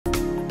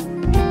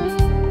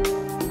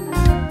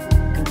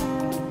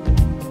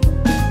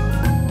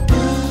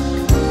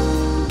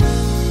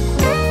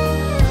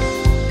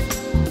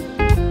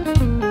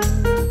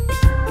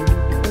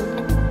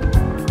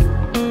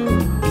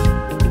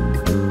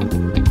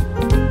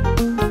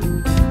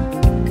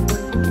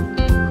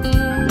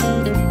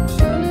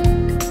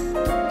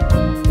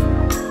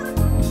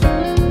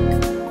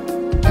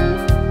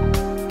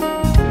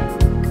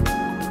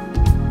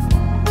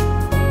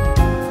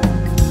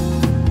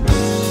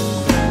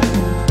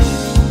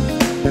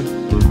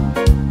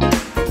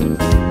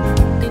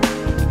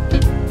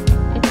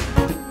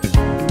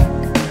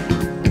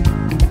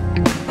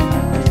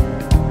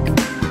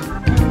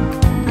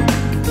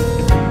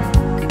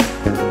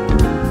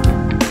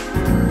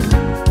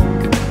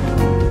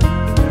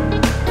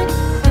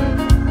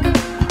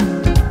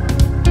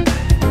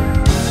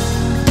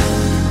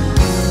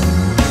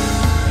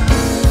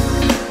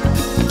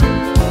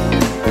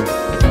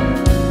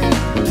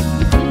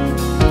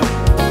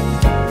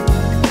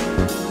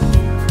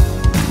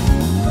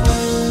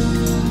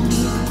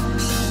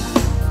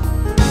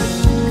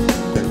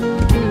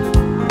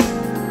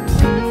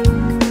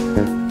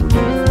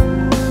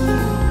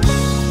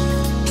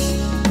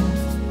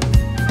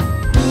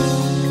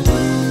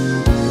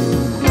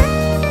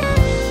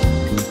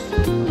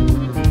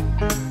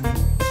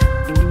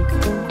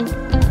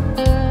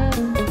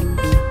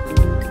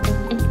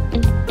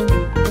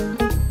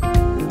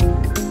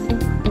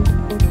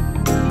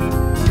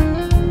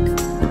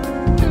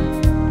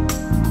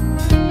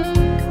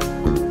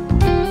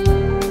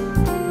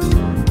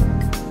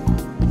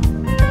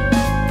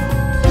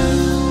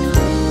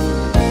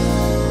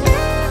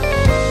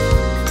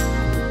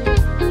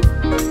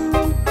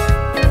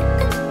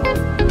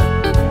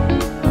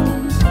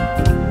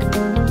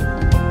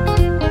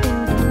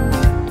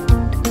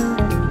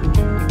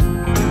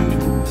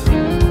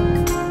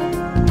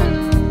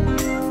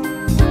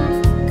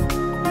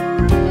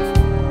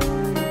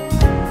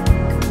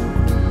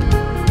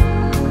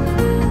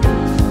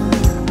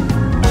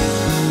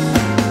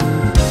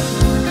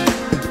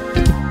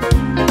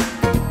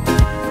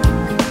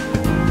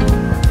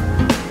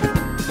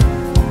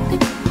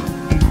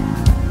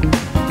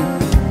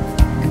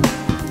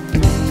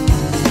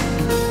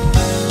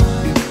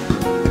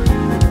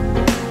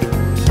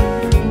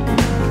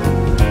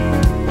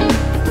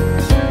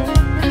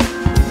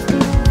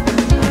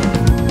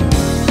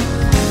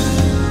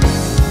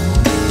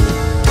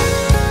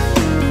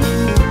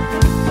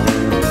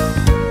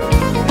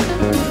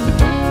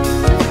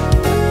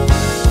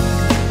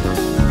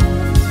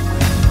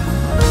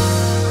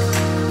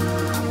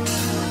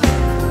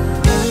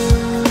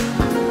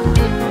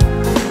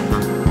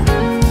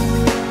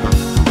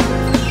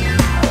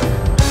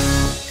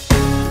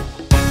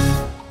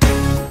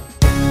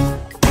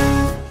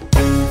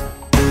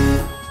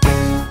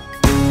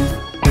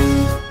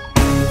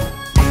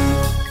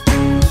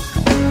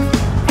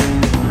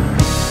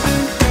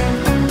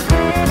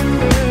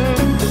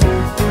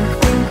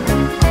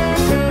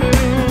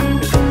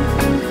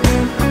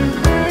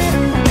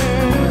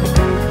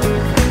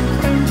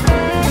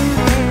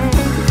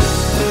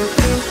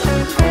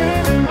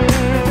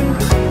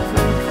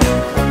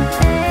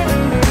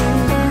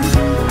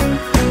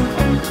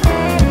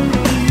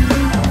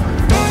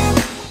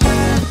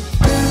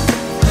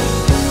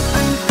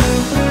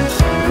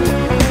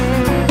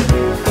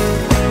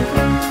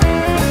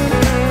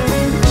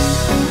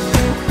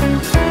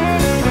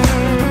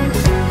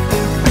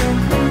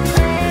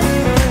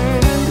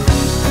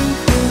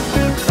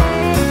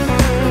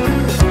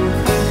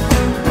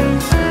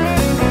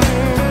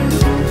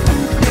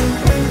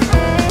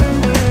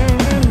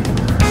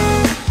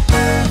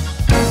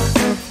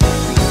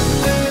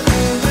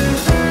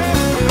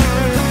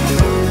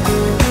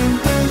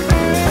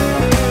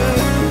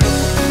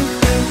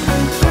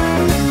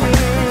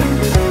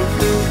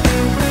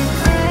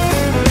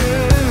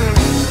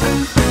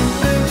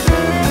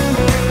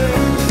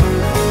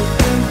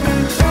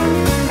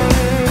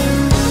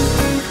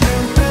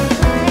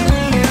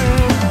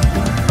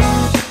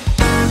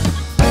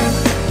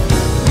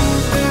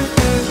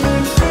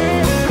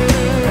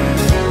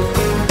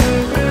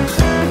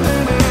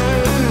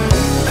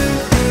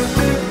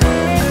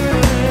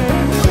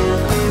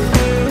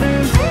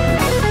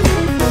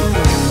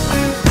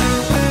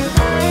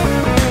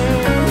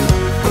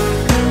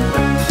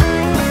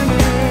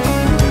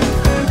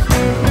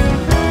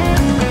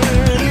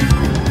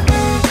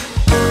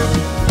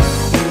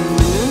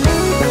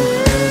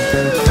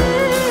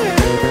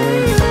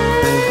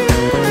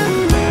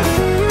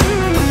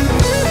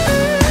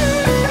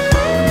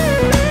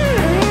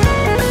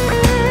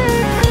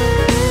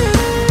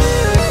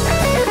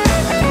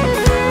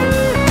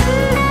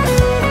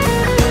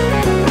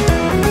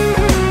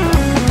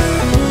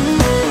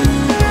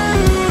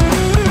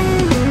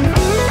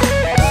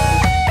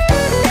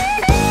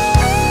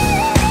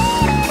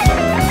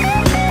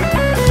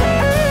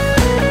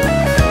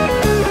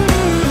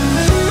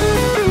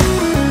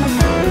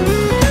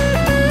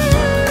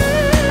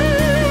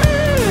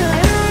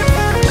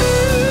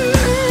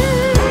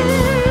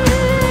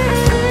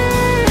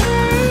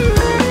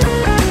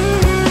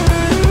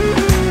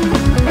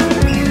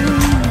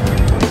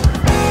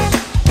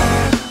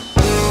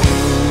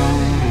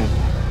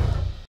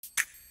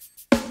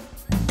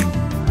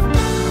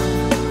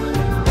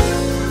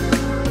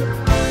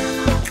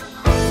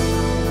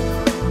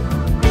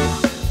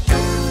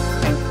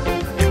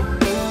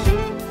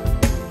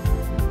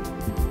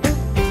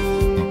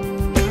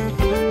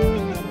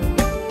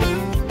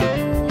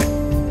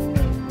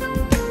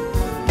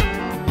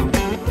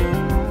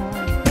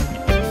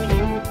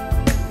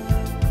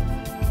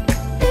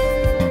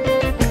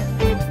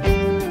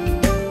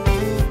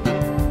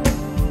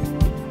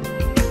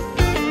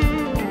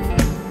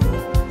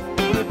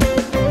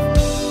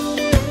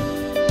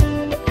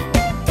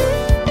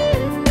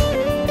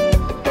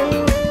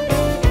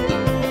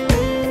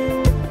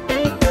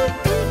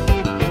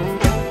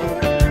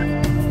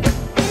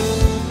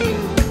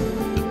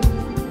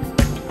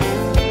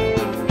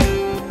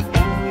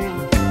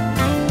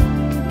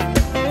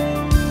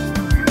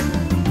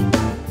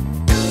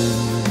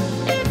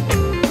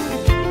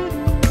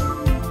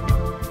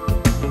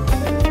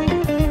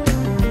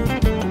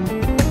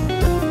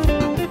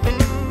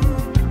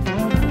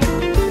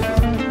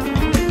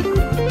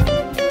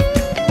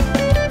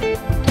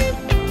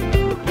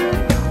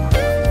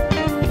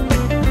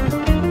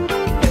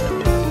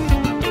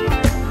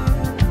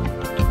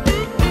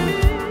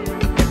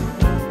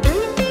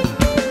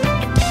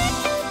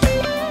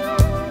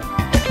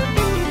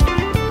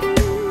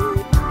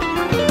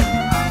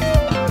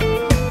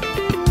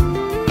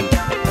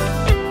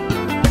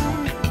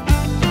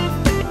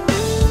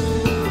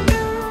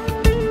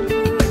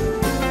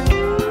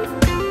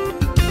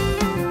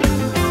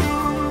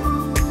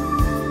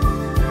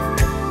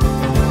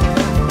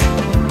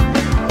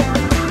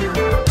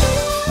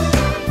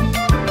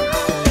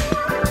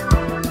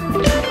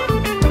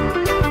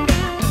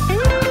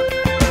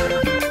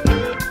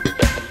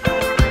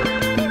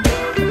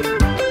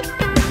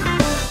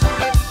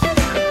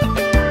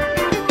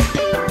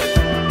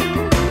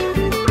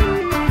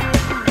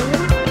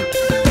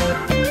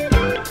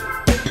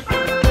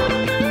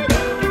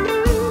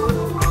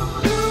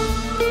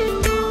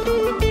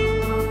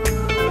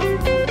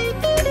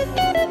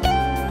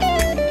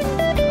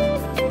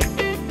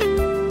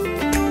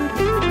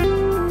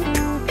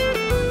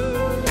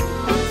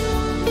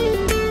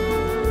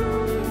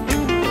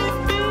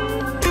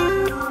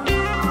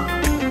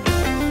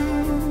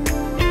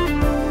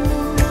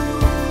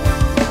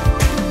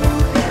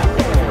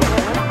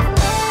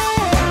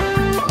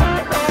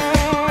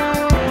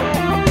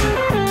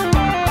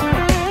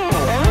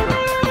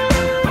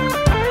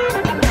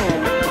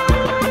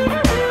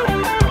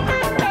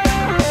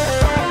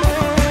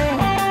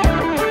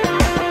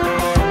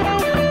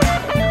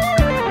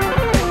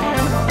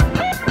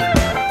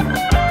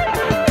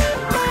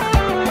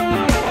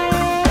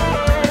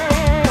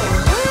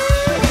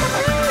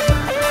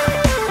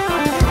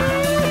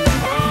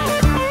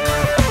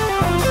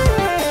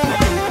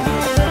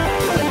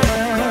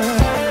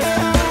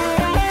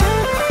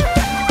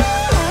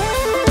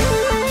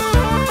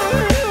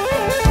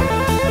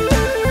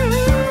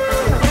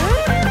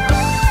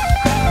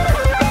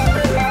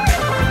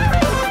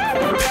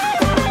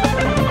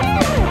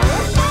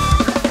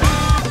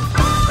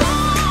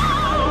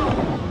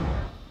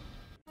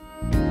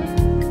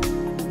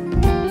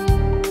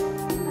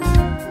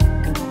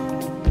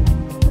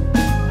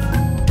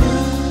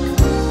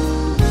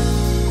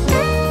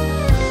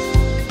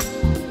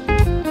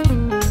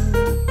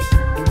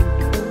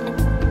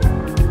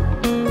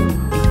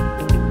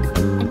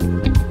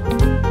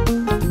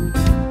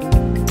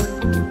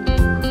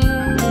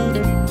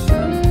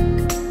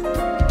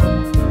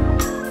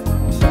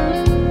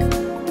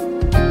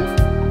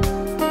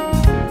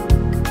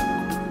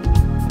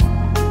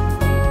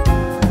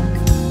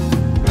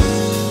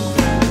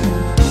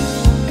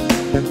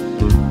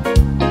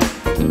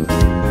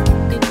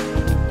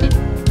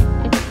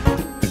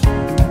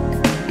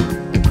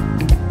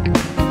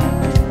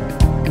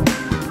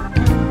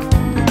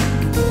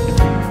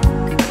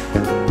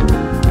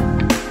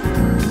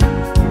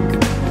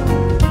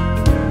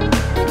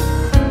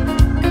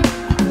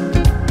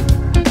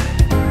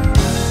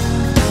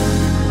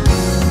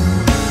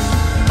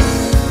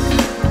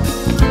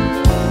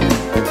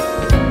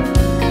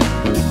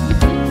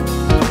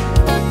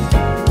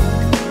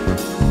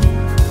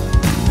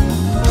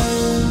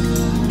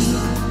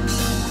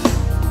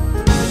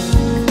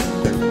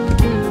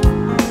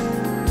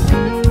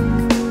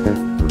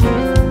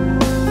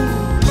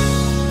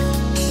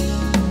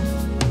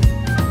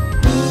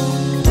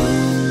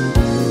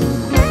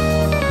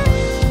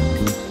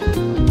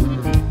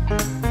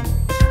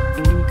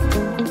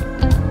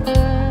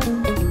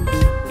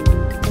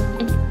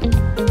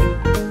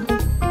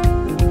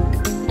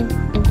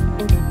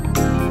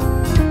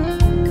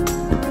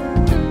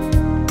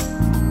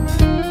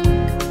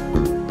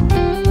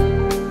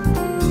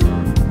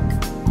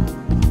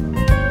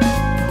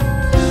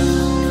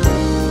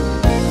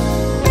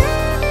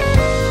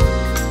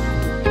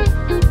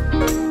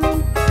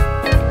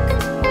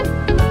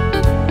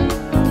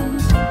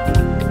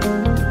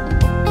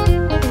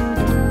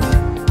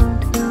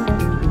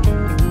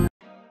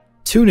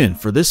Tune in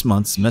for this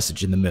month's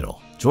Message in the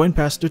Middle. Join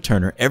Pastor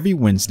Turner every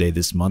Wednesday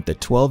this month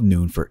at 12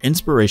 noon for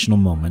inspirational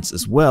moments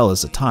as well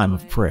as a time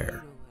of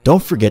prayer.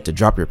 Don't forget to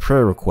drop your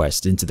prayer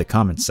request into the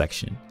comments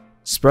section.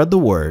 Spread the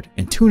word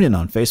and tune in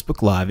on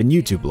Facebook Live and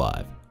YouTube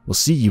Live. We'll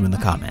see you in the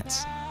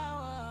comments.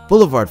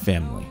 Boulevard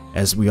family,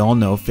 as we all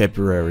know,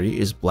 February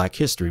is Black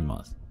History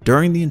Month.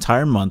 During the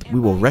entire month,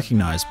 we will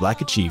recognize Black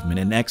achievement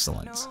and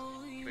excellence.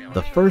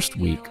 The first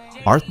week,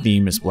 our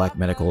theme is Black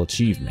Medical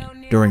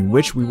Achievement, during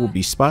which we will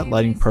be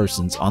spotlighting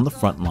persons on the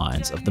front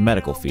lines of the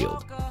medical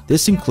field.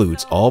 This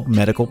includes all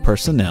medical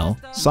personnel,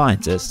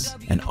 scientists,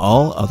 and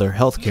all other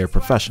healthcare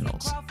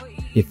professionals.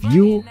 If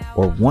you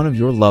or one of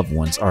your loved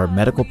ones are a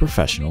medical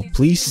professional,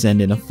 please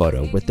send in a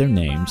photo with their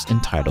names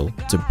and title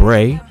to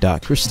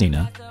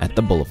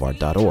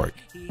bray.christina@theboulevard.org.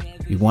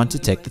 We want to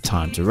take the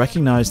time to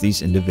recognize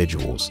these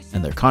individuals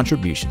and their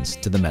contributions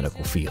to the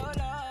medical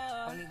field.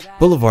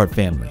 Boulevard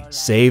family,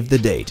 save the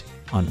date.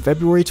 On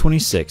February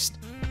 26th,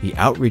 the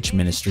Outreach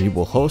Ministry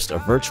will host a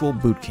virtual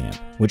boot camp,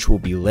 which will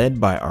be led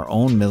by our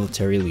own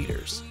military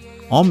leaders.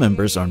 All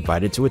members are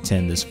invited to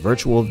attend this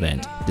virtual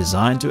event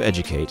designed to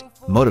educate,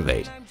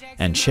 motivate,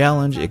 and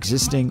challenge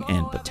existing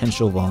and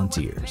potential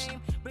volunteers.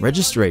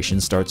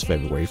 Registration starts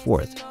February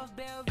 4th.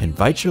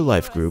 Invite your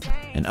life group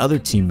and other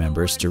team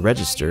members to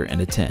register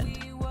and attend.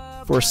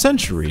 For a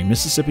century,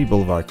 Mississippi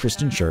Boulevard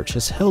Christian Church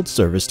has held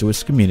service to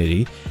its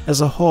community as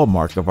a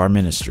hallmark of our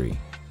ministry.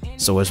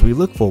 So as we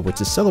look forward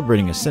to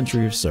celebrating a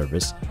century of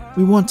service,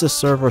 we want to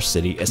serve our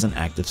city as an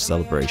active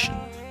celebration.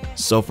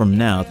 So from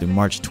now through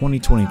March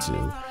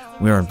 2022,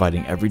 we are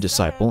inviting every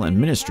disciple and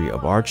ministry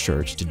of our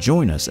church to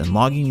join us in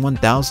logging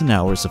 1,000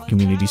 hours of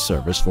community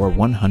service for our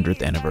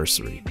 100th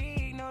anniversary.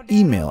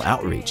 Email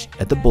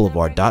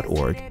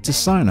outreach@theboulevard.org to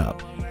sign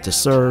up, to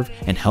serve,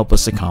 and help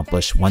us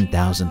accomplish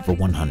 1,000 for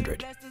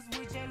 100.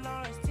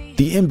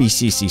 The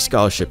MBCC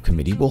Scholarship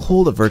Committee will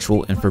hold a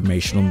virtual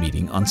informational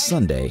meeting on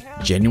Sunday,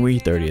 January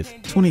 30th,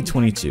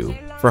 2022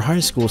 for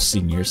high school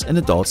seniors and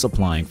adults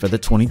applying for the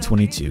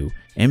 2022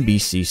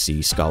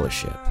 MBCC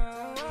Scholarship.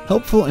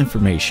 Helpful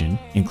information,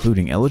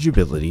 including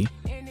eligibility,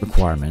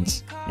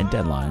 requirements, and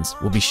deadlines,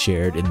 will be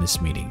shared in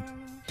this meeting.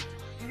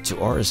 To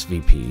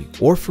RSVP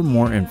or for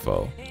more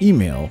info,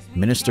 email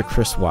Minister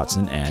Chris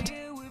Watson at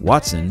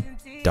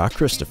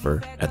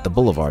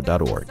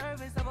watson.christopher@theboulevard.org.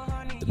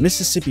 The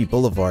Mississippi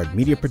Boulevard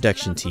Media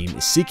Production Team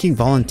is seeking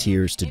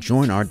volunteers to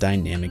join our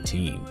dynamic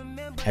team.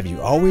 Have you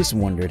always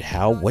wondered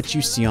how what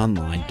you see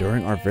online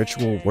during our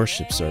virtual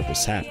worship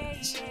service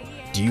happens?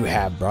 Do you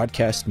have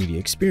broadcast media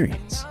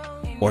experience?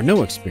 Or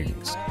no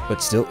experience,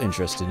 but still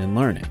interested in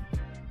learning?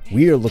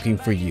 We are looking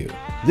for you.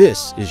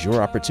 This is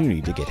your opportunity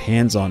to get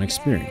hands-on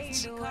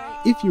experience.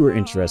 If you are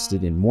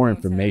interested in more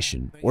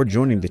information or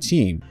joining the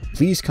team,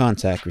 please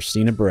contact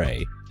Christina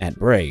Bray at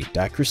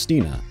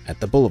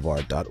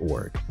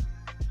bray.christina@theboulevard.org.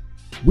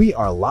 We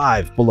are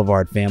live,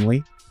 Boulevard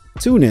family.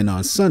 Tune in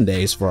on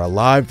Sundays for a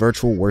live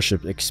virtual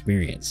worship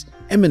experience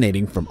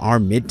emanating from our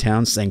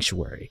Midtown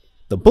Sanctuary.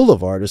 The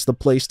Boulevard is the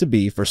place to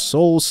be for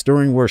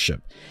soul-stirring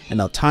worship and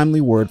a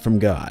timely word from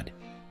God.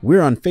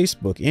 We're on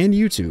Facebook and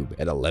YouTube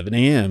at 11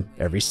 a.m.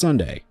 every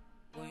Sunday.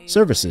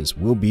 Services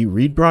will be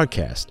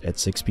rebroadcast at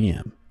 6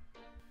 p.m.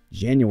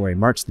 January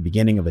marks the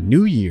beginning of a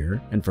new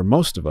year, and for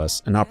most of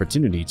us, an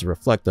opportunity to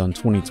reflect on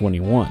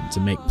 2021 to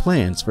make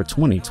plans for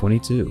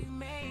 2022.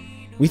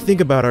 We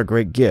think about our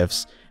great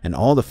gifts and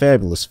all the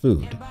fabulous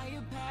food.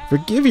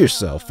 Forgive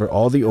yourself for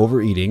all the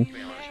overeating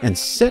and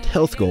set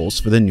health goals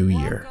for the new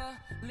year.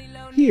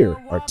 Here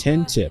are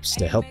 10 tips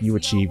to help you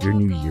achieve your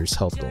New Year's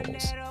health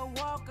goals.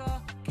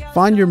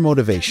 Find your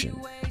motivation.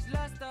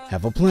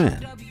 Have a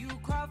plan.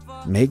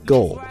 Make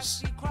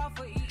goals.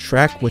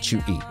 Track what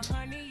you eat.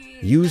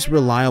 Use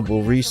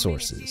reliable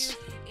resources.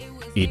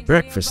 Eat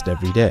breakfast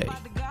every day.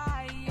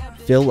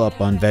 Fill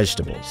up on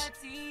vegetables.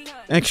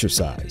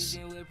 Exercise.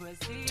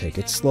 Take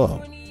it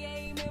slow.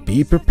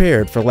 Be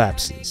prepared for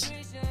lapses.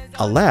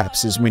 A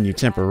lapse is when you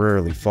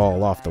temporarily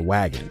fall off the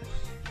wagon.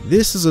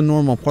 This is a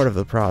normal part of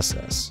the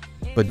process,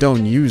 but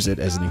don't use it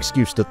as an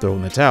excuse to throw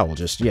in the towel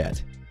just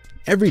yet.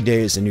 Every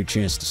day is a new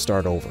chance to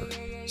start over,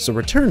 so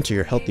return to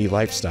your healthy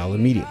lifestyle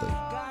immediately.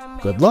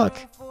 Good luck!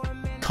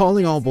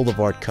 Calling all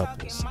Boulevard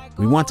couples,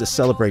 we want to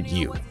celebrate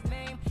you.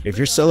 If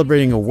you're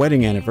celebrating a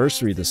wedding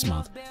anniversary this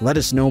month, let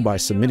us know by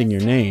submitting your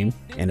name,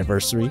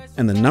 anniversary,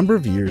 and the number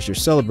of years you're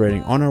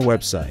celebrating on our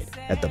website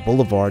at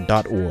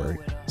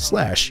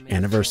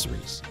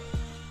theboulevard.org/anniversaries.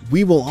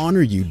 We will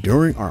honor you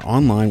during our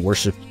online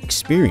worship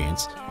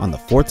experience on the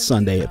 4th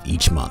Sunday of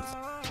each month.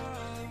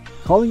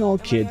 Calling all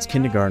kids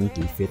kindergarten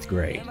through 5th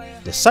grade,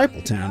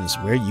 Discipletown is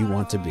where you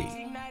want to be.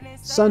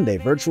 Sunday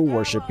virtual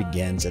worship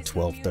begins at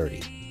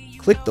 12:30.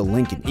 Click the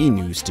link in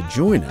e-news to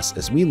join us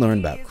as we learn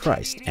about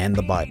Christ and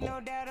the Bible.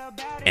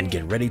 And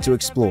get ready to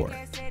explore.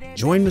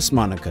 Join Miss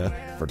Monica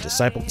for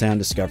Discipletown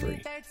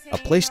Discovery, a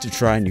place to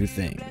try new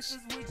things.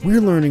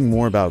 We're learning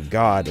more about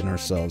God and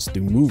ourselves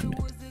through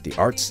movement, the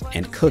arts,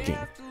 and cooking.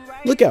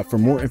 Look out for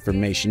more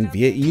information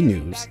via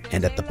e-news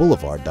and at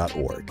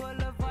theboulevard.org.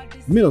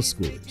 Middle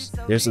schoolers,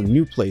 there's a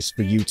new place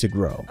for you to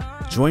grow.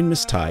 Join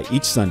Miss Ty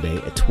each Sunday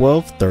at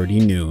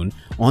 12:30 noon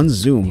on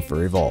Zoom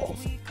for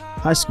Evolve.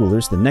 High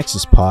schoolers, the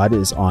Nexus Pod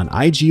is on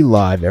IG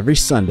Live every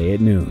Sunday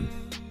at noon.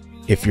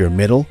 If you're a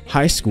middle,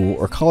 high school,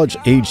 or college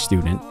age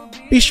student,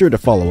 be sure to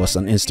follow us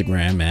on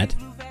Instagram at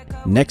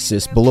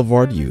Nexus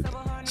Boulevard Youth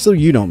so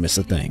you don't miss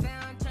a thing.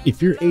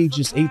 If your age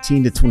is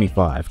 18 to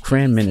 25,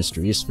 CRAM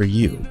Ministry is for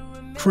you.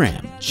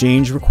 CRAM,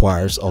 Change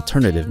Requires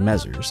Alternative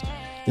Measures,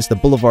 is the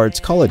Boulevard's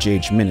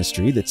college-age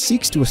ministry that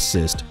seeks to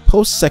assist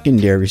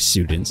post-secondary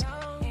students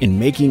in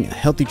making a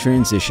healthy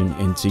transition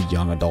into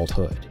young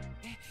adulthood.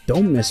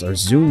 Don't miss our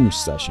Zoom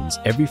sessions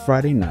every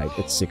Friday night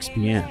at 6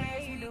 p.m.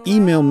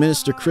 Email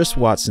Minister Chris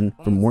Watson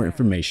for more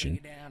information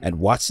at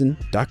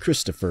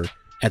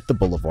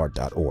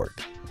watson.christopher@theboulevard.org.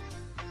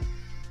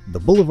 The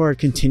Boulevard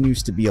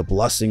continues to be a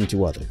blessing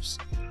to others,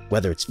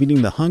 whether it's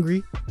feeding the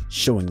hungry,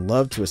 showing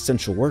love to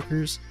essential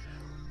workers,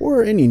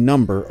 or any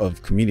number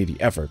of community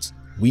efforts.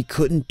 We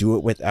couldn't do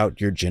it without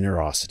your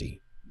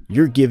generosity.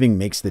 Your giving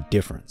makes the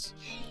difference.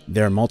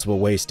 There are multiple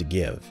ways to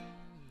give.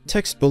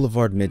 Text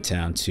Boulevard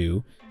Midtown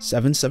to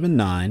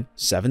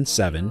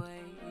 77977,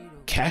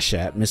 Cash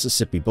App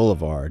Mississippi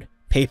Boulevard,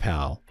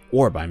 PayPal,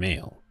 or by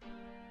mail.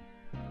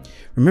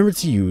 Remember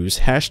to use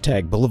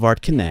hashtag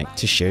Boulevard Connect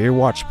to share your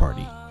watch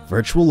party,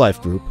 virtual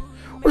life group,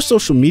 or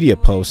social media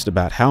post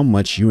about how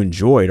much you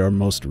enjoyed our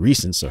most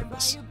recent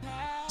service.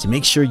 To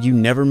make sure you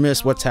never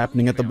miss what's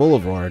happening at the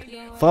Boulevard,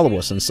 follow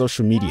us on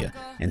social media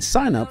and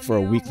sign up for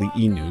our weekly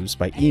e-news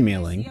by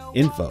emailing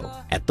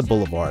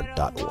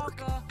info@theboulevard.org.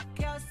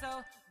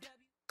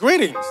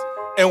 Greetings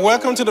and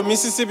welcome to the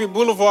Mississippi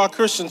Boulevard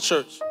Christian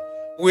Church.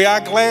 We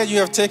are glad you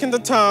have taken the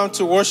time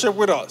to worship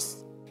with us.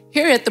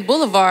 Here at the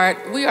Boulevard,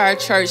 we are a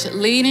church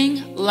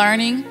leading,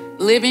 learning,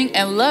 living,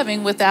 and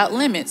loving without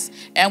limits.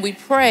 And we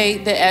pray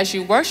that as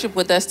you worship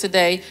with us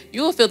today,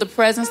 you will feel the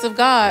presence of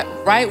God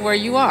right where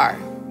you are.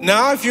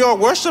 Now, if you are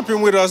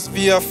worshiping with us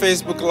via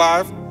Facebook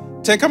Live,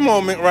 take a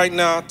moment right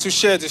now to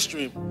share the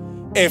stream.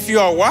 And if you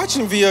are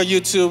watching via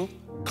YouTube,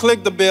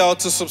 click the bell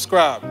to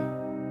subscribe.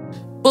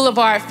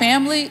 Boulevard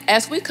family,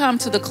 as we come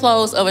to the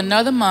close of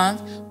another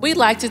month, we'd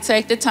like to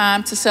take the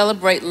time to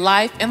celebrate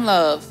life and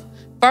love.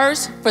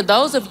 First, for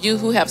those of you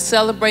who have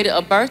celebrated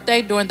a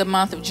birthday during the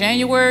month of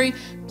January,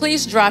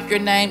 please drop your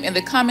name in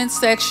the comments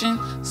section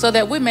so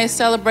that we may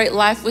celebrate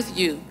life with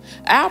you.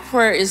 Our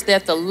prayer is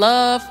that the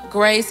love,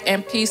 grace,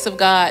 and peace of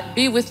God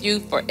be with you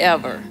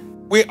forever.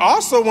 We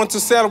also want to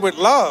celebrate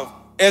love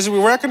as we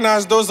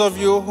recognize those of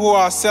you who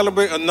are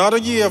celebrating another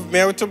year of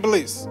marital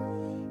bliss.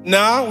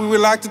 Now, we would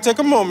like to take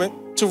a moment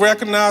to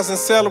recognize and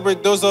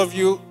celebrate those of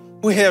you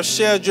who have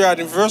shared your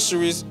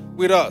anniversaries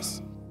with us.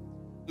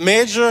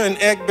 Major and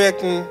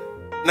Ekbeckton,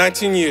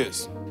 19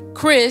 years.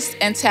 Chris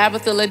and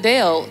Tabitha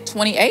Liddell,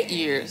 28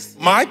 years.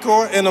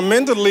 Michael and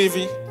Amanda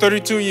Levy,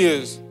 32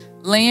 years.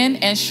 Lynn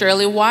and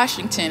Shirley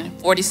Washington,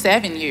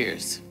 47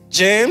 years.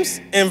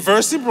 James and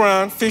Versi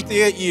Brown,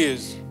 58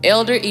 years.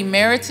 Elder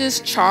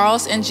Emeritus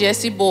Charles and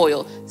Jesse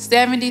Boyle,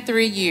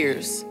 73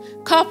 years.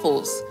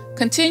 Couples,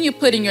 continue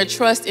putting your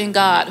trust in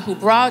God who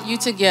brought you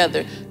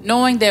together,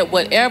 knowing that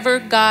whatever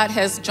God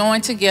has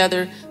joined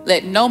together,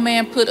 let no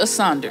man put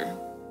asunder.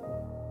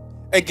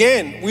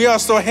 Again, we are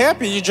so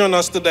happy you joined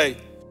us today.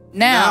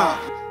 Now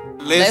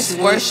let's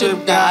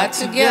worship God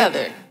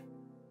together.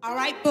 All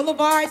right,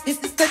 Boulevard, this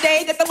is the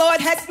day that the Lord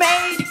has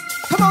made.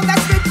 Come on,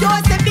 let's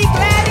rejoice and be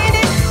glad in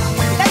it.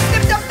 Let's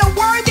lift up the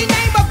worthy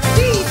name of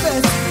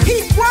Jesus.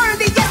 He's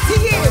worthy, yes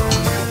he is.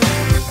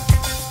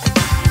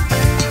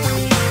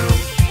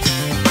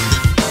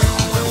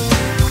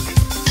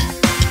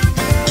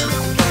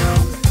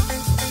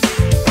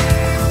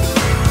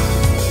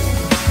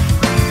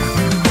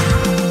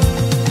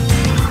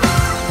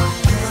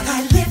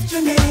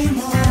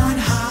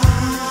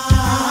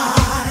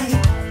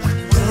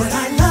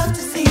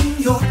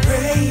 Your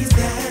praises.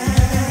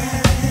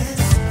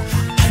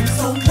 I'm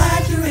so glad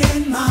you're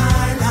in my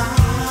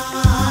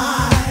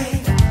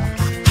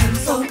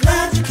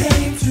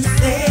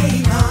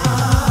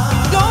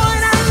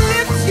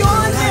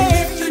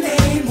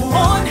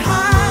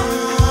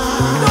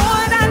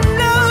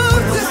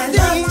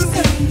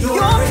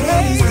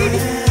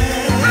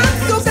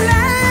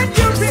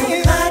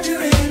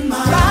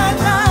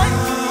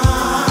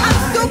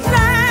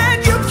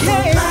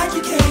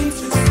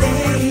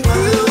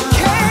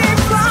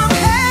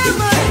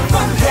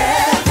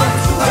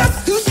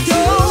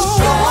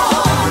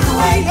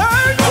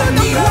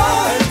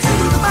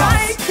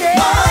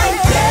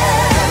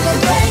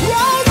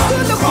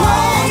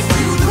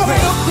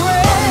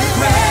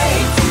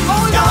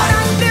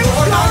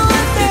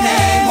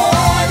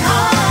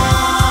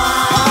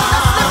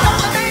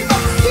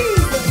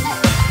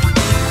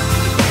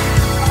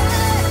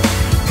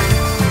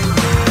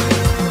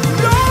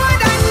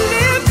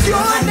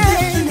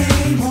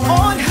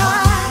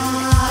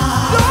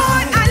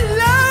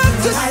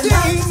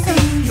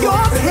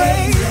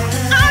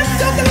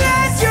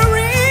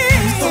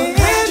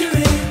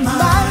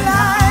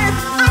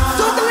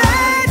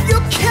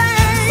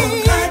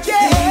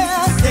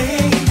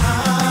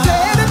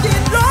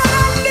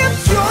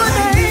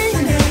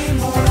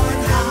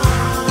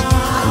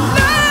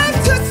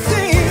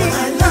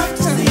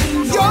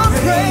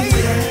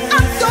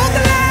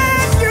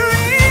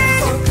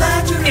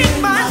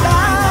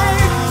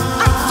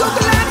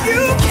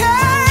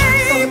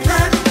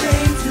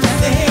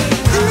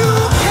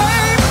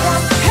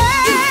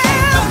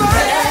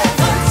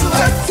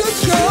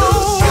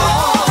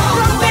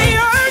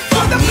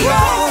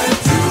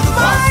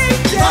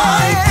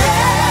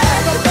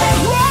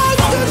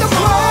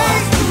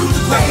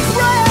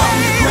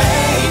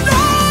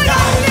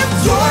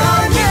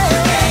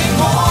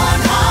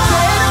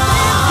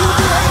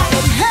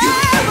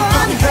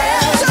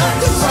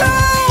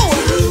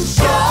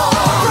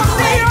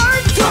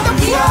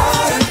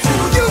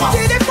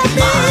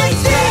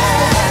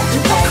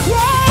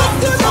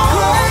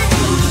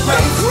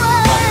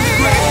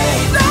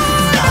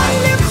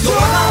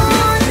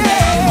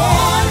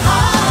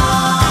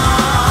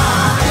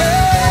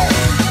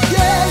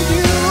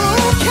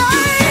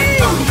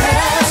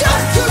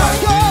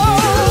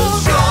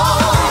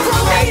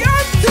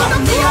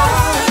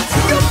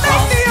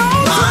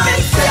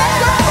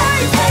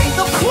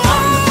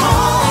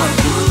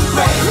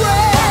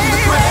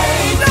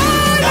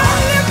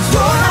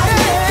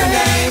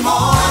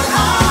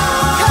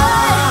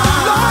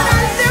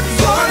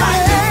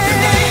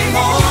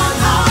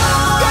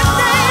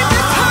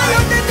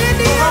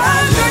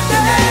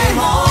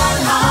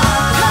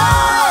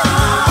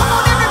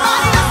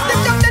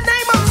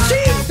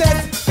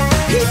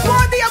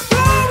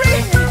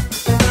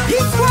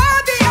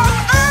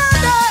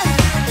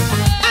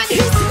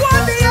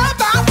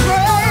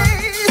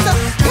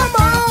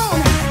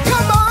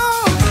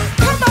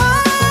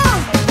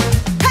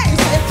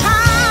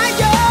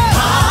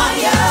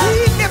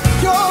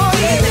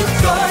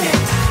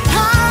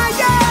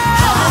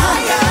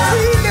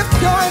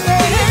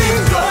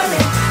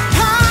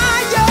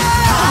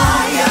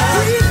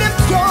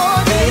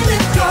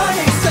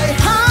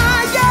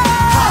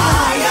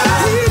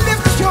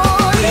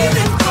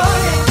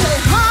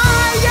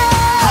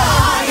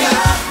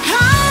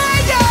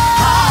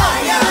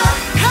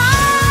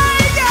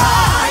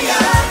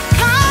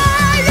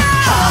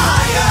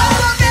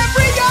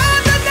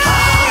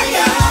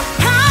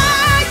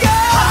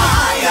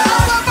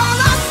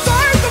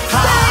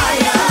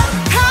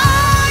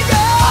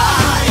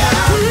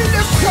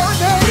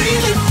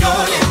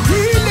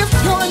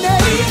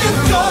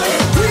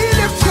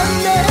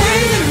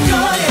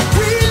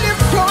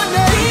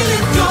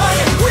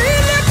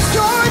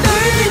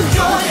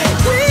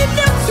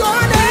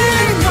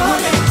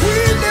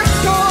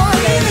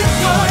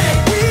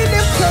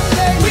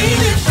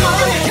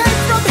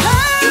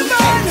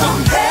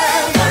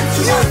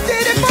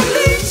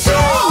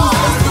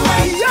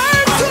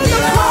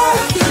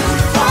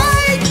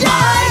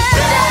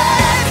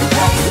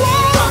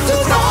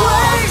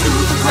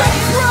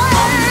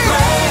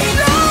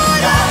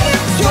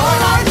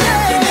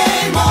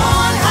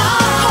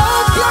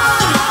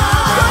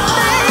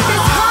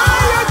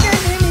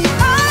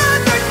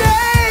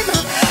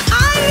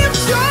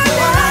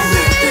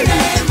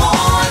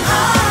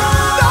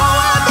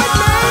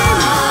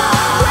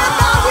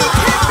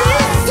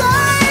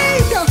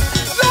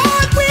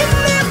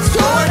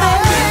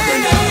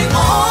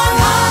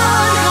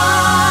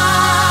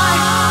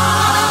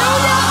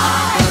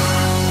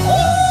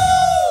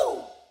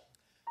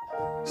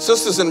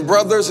sisters and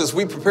brothers, as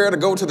we prepare to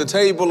go to the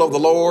table of the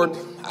Lord,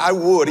 I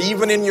would,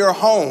 even in your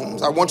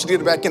homes, I want you to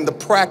get back in the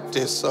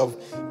practice of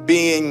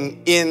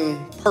being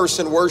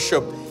in-person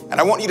worship.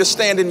 And I want you to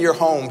stand in your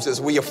homes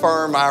as we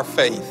affirm our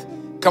faith.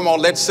 Come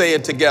on, let's say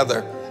it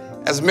together.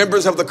 As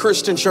members of the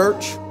Christian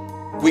church,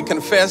 we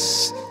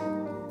confess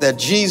that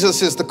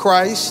Jesus is the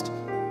Christ,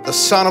 the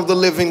Son of the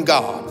living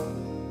God,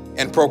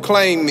 and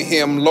proclaim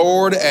him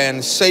Lord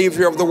and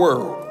Savior of the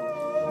world.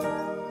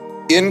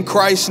 In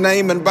Christ's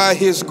name and by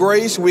his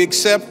grace, we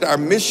accept our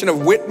mission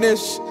of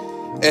witness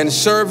and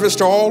service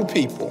to all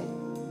people.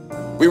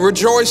 We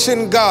rejoice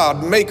in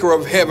God, maker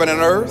of heaven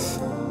and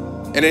earth,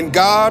 and in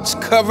God's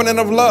covenant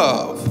of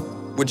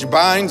love, which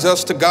binds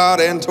us to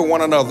God and to one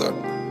another.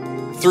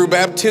 Through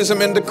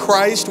baptism into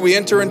Christ, we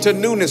enter into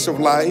newness of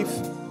life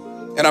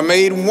and are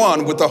made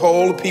one with the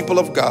whole people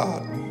of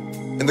God.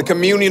 In the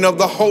communion of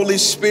the Holy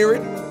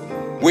Spirit,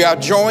 we are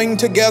joined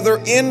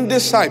together in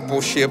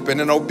discipleship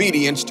and in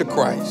obedience to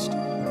Christ.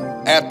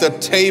 At the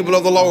table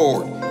of the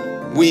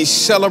Lord, we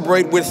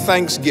celebrate with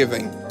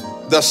thanksgiving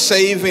the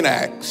saving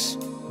acts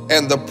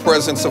and the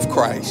presence of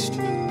Christ.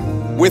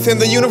 Within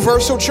the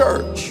universal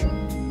church,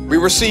 we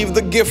receive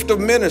the gift of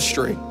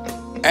ministry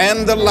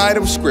and the light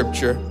of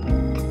Scripture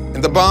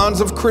and the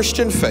bonds of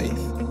Christian faith.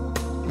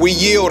 We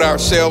yield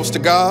ourselves to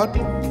God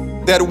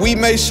that we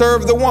may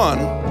serve the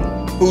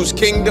one whose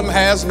kingdom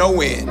has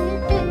no end.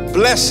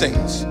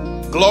 Blessings,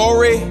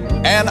 glory,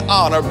 and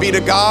honor be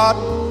to God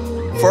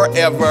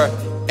forever.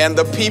 And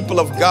the people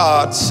of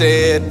God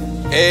said,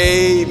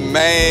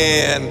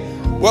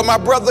 amen. Well, my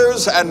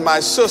brothers and my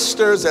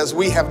sisters, as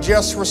we have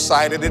just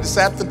recited, it is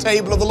at the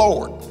table of the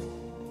Lord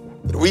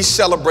that we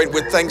celebrate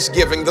with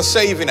thanksgiving the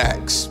saving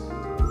acts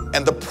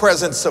and the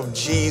presence of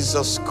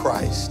Jesus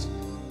Christ.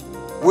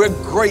 We're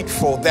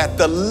grateful that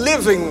the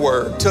living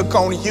Word took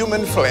on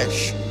human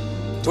flesh,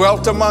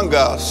 dwelt among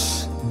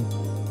us,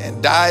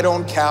 and died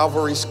on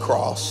Calvary's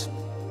cross.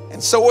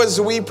 And so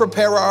as we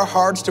prepare our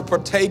hearts to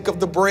partake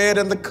of the bread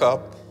and the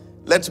cup,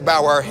 let's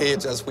bow our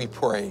heads as we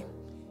pray.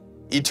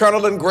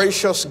 Eternal and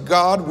gracious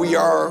God, we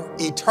are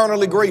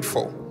eternally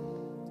grateful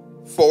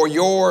for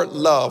your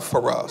love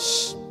for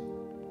us.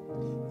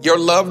 Your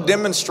love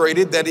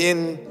demonstrated that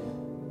in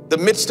the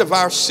midst of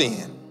our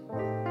sin,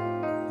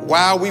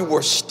 while we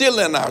were still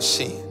in our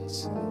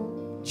sins,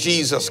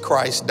 Jesus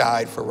Christ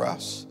died for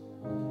us.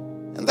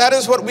 And that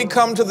is what we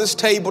come to this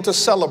table to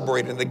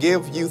celebrate and to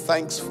give you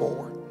thanks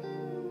for,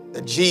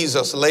 that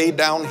Jesus laid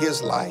down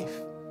his life,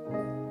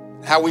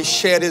 how he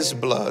shed his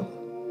blood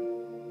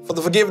for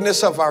the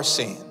forgiveness of our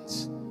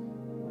sins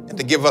and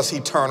to give us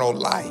eternal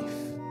life.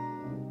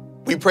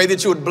 We pray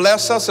that you would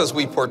bless us as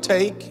we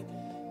partake,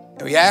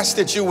 and we ask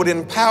that you would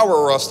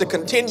empower us to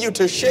continue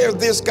to share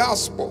this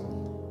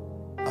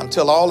gospel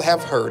until all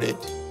have heard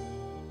it.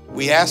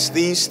 We ask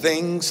these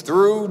things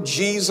through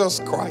Jesus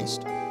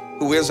Christ,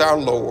 who is our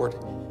Lord.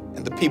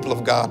 And the people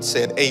of God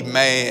said,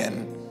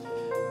 amen.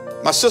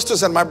 My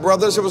sisters and my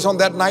brothers, it was on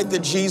that night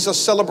that Jesus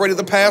celebrated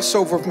the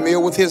Passover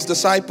meal with his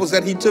disciples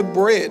that he took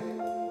bread.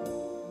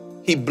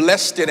 He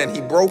blessed it and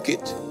he broke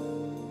it.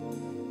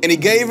 And he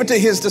gave it to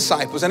his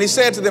disciples. And he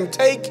said to them,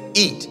 take,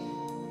 eat.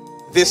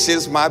 This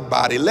is my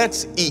body.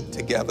 Let's eat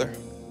together.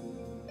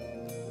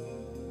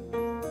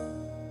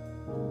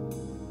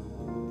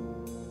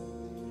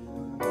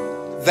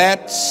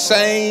 That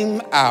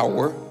same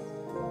hour,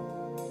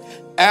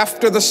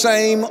 after the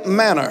same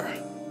manner,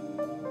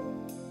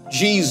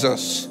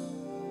 Jesus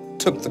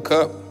took the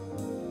cup.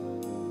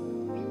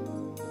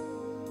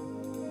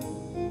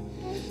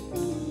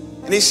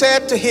 And he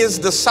said to his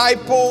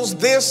disciples,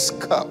 this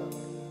cup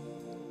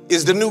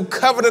is the new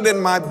covenant in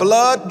my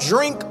blood.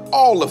 Drink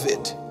all of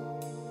it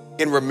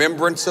in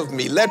remembrance of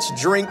me. Let's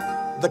drink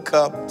the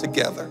cup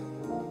together.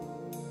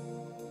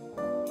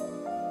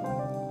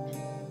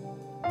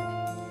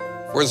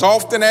 For as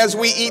often as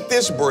we eat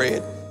this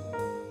bread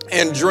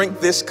and drink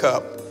this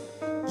cup,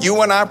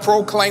 you and I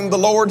proclaim the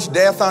Lord's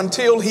death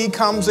until he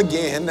comes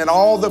again. And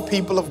all the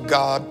people of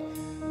God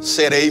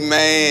said,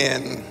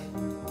 amen.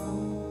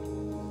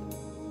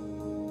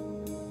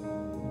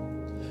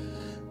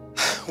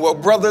 Well,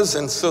 brothers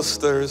and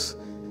sisters,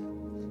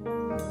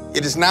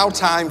 it is now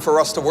time for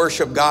us to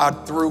worship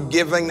God through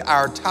giving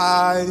our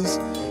tithes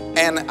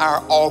and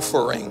our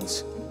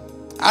offerings.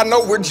 I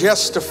know we're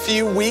just a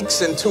few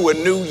weeks into a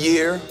new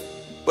year,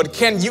 but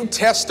can you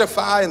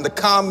testify in the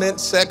comment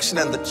section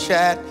and the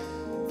chat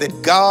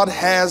that God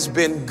has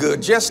been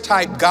good? Just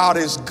type, God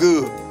is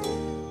good.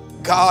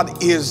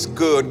 God is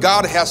good.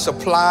 God has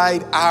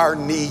supplied our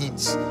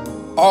needs.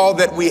 All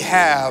that we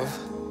have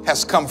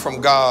has come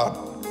from God.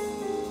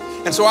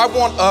 And so I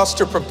want us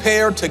to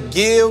prepare to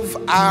give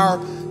our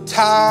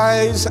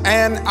tithes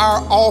and our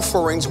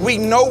offerings. We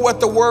know what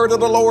the word of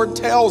the Lord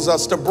tells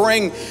us, to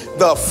bring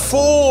the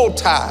full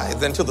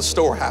tithe into the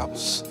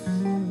storehouse.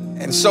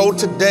 And so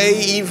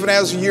today, even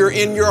as you're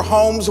in your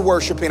homes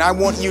worshiping, I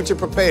want you to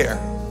prepare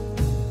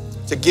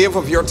to give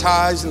of your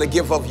tithes and to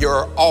give of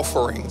your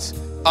offerings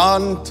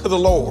unto the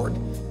Lord.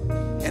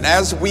 And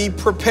as we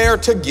prepare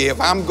to give,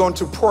 I'm going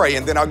to pray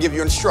and then I'll give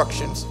you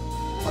instructions.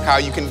 how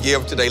you can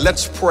give today.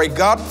 Let's pray.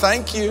 God,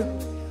 thank you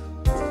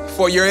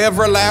for your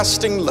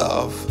everlasting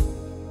love.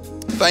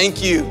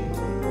 Thank you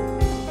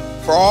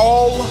for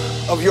all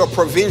of your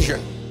provision.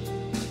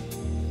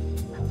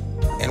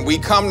 And we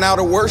come now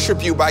to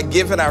worship you by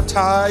giving our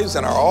tithes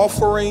and our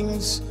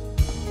offerings,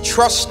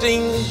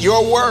 trusting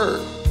your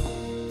word,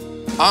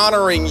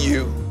 honoring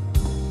you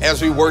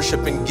as we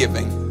worship and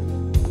giving.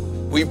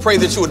 We pray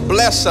that you would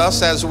bless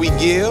us as we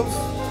give.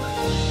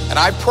 And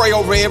I pray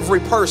over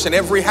every person,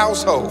 every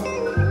household,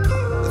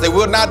 that they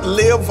will not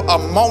live a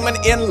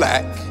moment in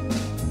lack,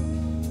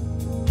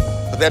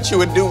 but that you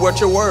would do what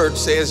your word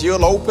says.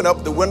 You'll open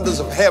up the windows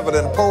of heaven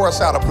and pour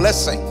us out a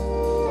blessing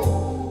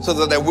so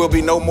that there will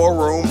be no more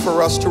room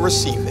for us to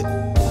receive it.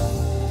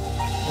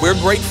 We're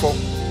grateful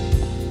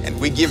and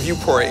we give you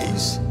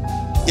praise.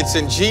 It's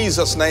in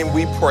Jesus' name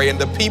we pray. And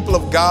the people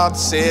of God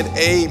said,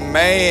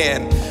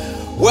 amen.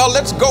 Well,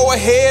 let's go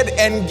ahead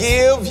and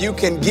give. You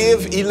can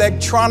give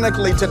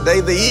electronically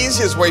today. The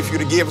easiest way for you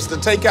to give is to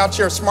take out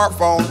your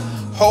smartphone,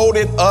 hold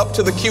it up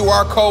to the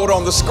QR code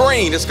on the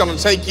screen. It's going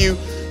to take you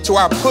to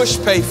our push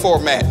pay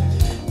format.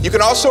 You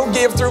can also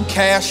give through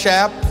Cash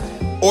App,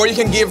 or you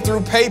can give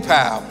through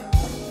PayPal.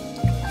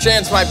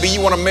 Chance might be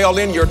you want to mail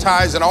in your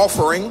tithes and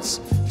offerings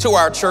to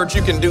our church.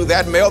 You can do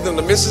that. Mail them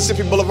to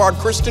Mississippi Boulevard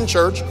Christian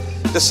Church,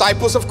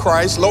 Disciples of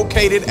Christ,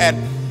 located at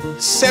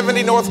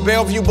 70 North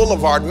Bellevue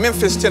Boulevard,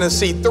 Memphis,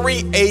 Tennessee,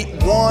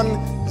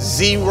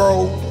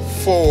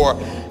 38104.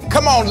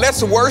 Come on,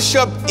 let's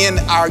worship in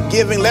our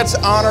giving. Let's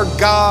honor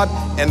God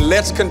and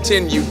let's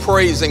continue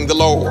praising the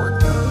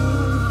Lord.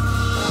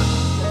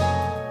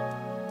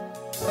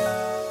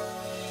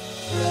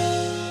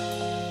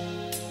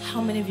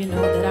 How many of you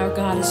know that our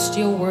God is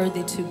still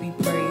worthy to be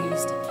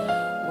praised,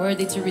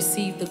 worthy to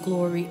receive the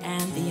glory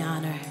and the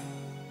honor?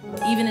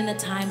 Even in the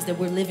times that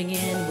we're living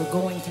in, we're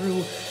going through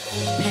a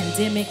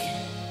pandemic,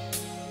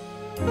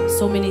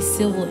 so many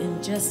civil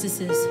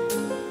injustices,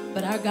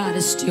 but our God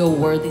is still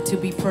worthy to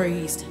be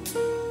praised,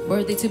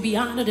 worthy to be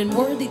honored, and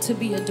worthy to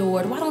be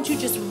adored. Why don't you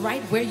just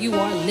right where you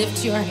are,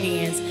 lift your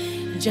hands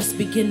and just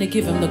begin to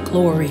give him the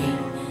glory.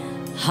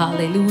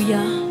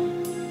 Hallelujah.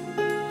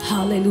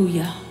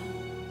 Hallelujah.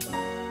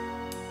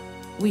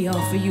 We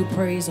offer you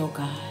praise, oh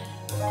God.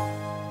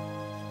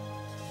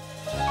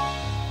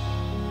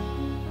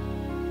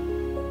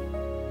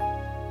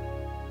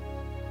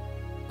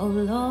 Oh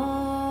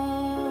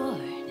Lord,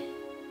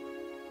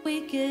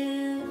 we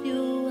give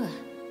you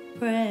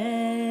praise,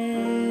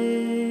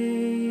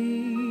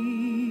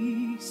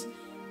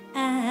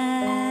 and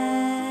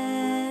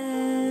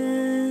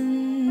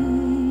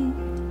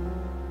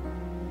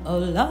oh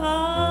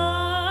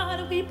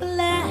Lord, we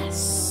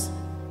bless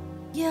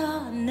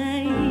your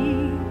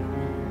name,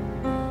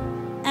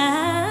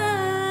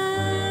 and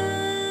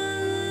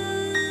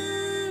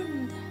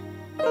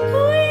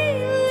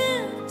we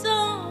lift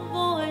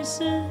our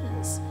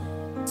voices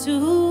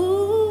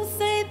to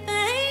say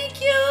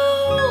thank you,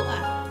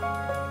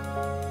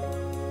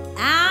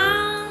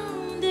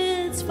 and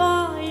it's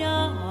for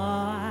your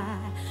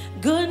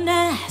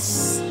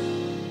goodness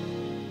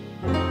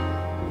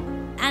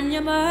and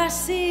your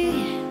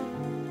mercy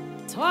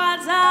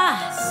towards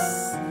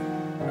us.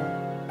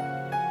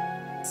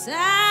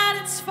 That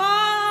it's for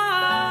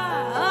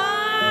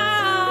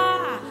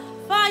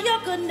your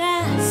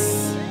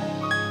goodness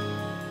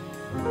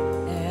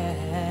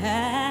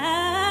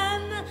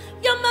and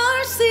your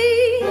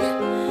mercy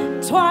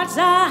towards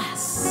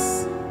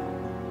us.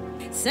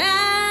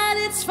 Said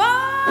it's for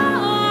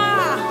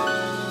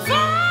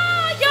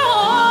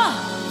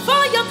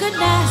your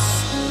goodness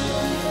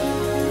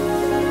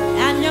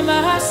and your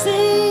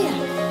mercy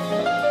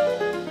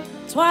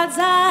towards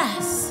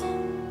us.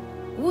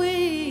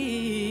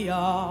 We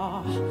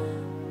are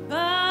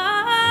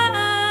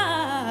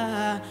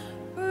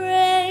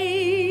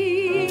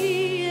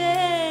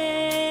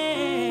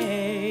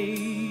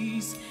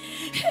praise.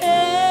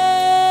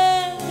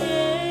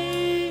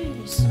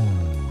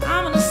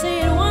 I'm gonna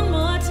say it one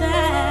more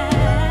time.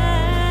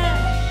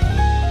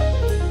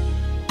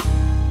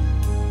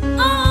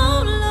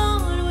 Oh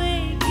Lord,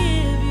 we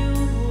give you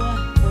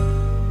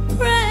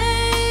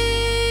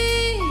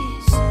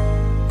praise,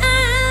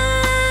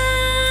 and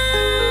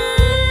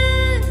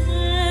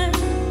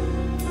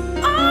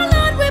oh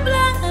Lord,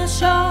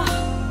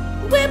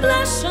 we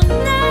bless your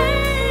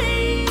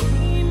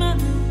name,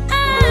 and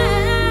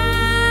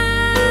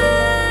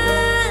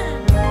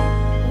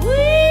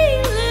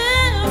we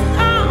lift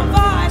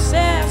our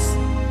voices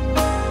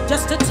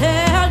just to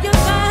tell you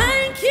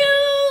thank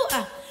you,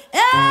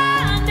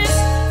 and it's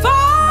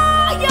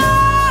for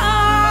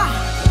your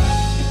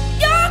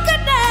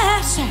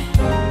goodness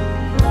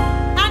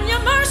and your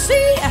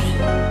mercy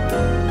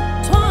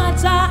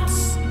towards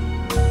us.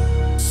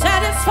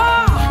 Said it's for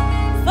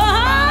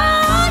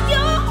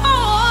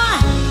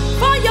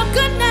your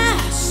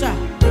goodness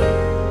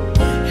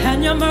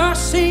and your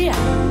mercy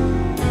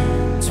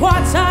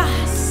towards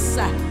us.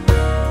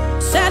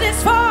 Said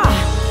it's for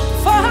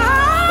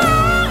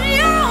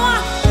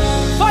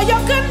your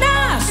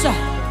goodness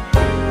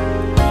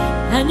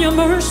and your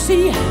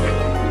mercy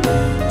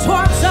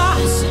towards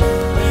us.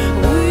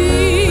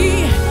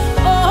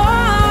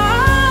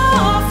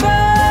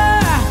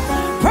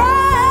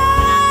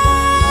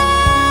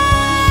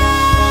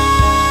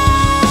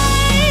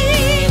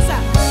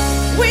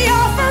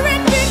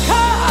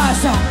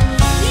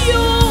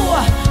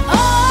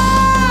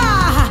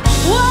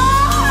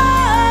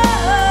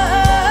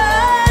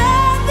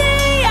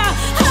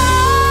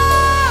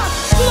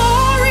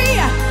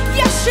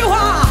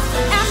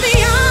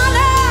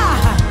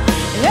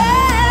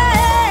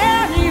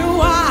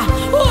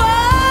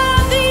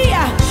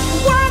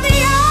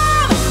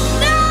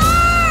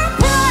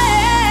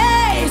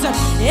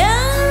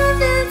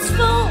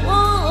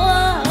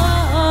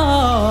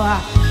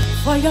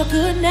 your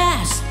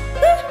goodness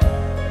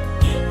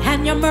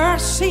and your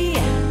mercy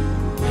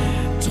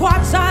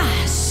towards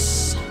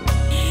us.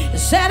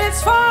 Said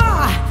it's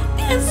far,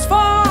 it's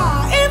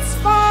far, it's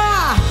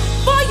far.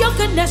 For your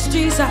goodness,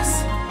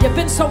 Jesus, you've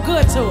been so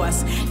good to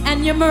us,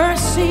 and your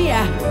mercy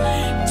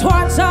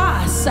towards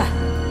us.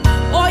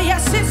 Oh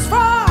yes, it's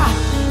far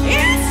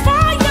your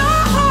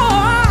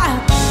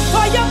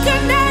for your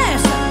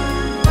goodness,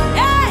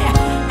 hey,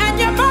 and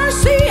your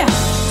mercy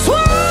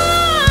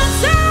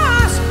towards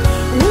us.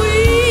 We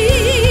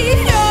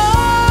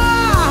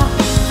are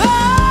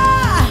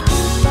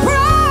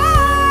praise.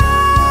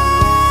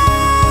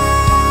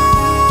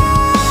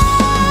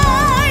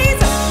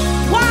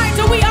 Why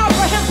do we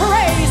offer him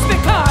praise?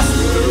 Because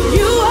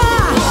you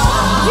are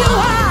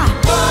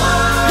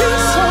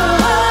he's so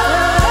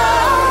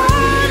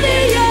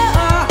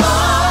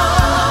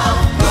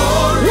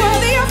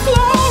worthy of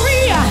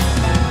glory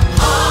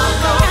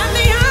and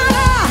the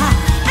honor,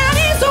 and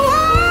he's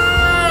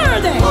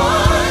worthy.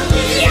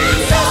 Yes,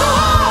 he's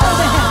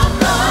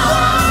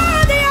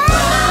worthy of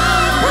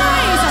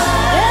praise.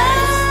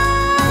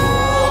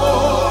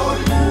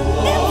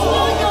 It's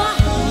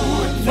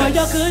for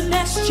your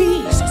goodness,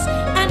 Jesus,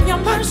 and your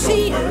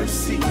mercy.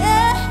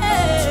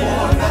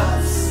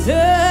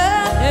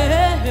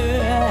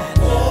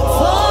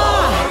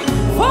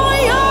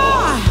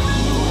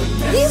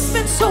 He's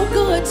been so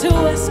good to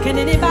us. Can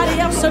anybody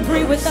else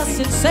agree with us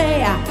and say,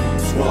 yeah?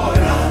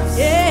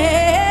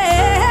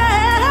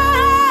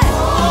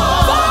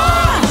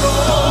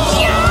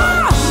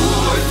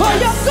 For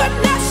your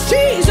goodness,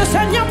 Jesus,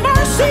 and your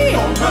mercy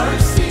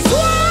towards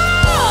us.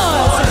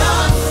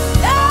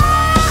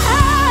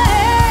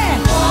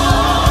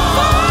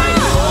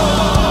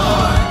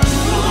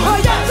 For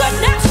your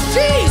goodness,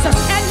 Jesus,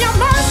 and your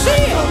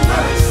mercy.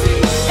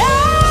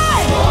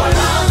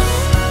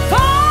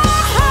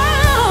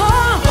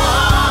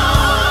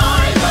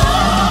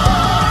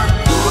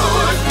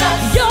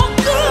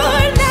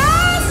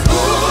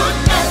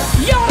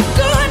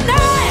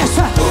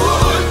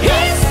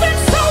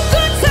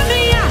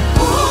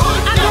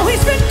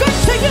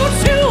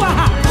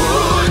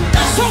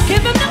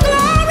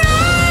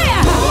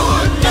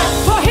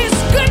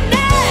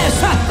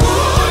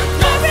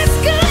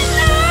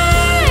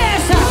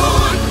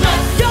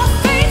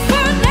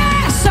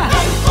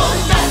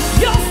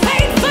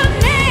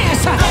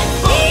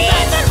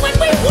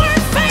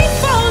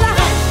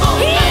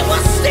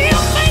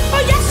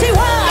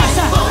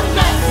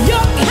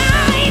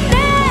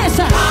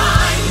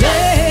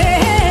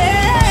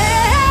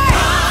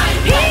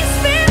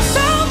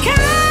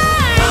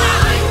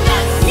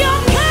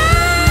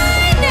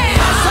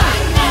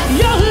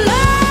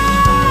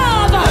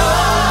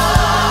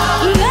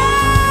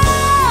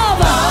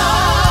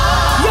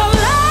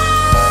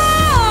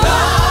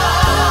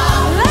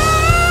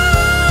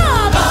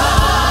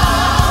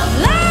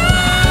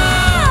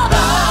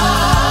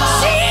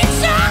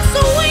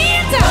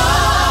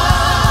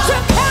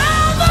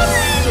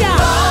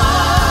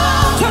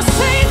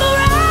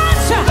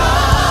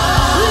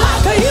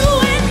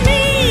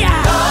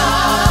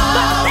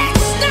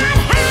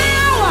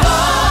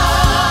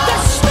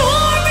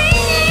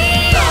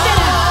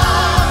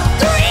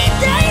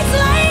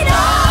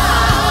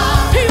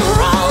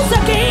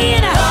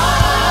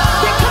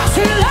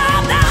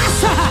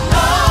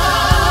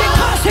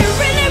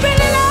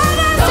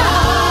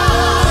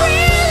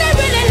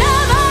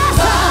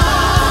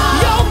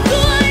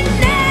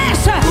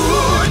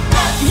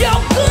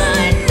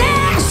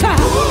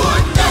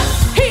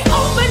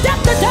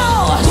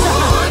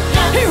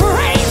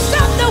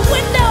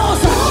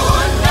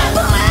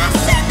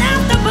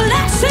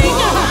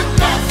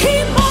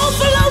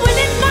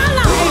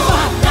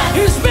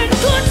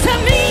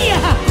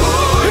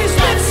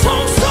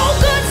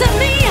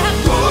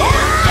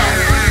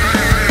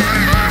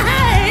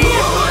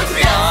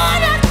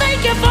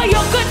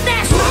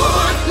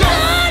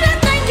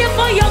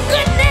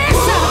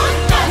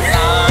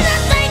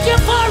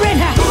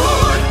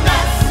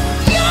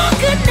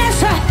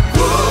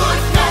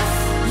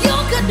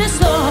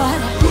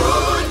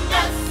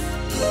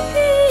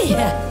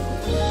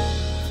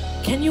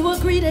 Can you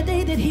agree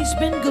today that he's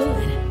been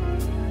good?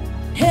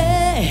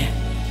 Hey,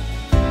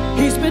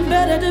 he's been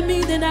better to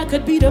me than I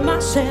could be to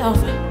myself.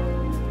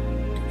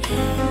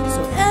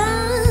 So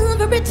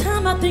every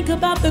time I think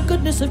about the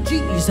goodness of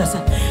Jesus,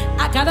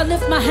 I gotta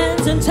lift my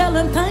hands and tell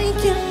him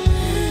thank you.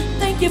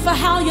 Thank you for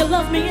how you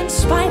love me in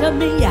spite of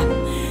me.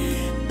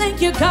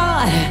 Thank you,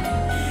 God,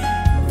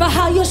 for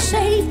how you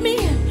saved me.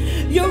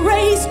 You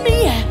raised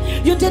me,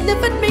 you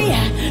delivered me,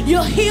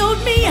 you healed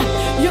me,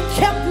 you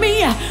kept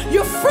me,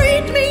 you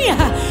freed me,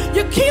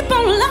 you keep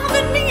on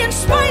loving me in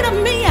spite of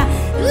me.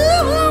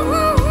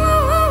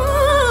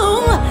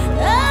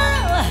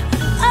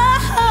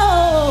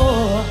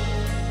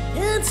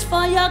 It's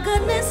for your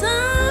goodness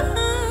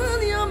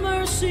and your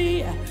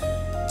mercy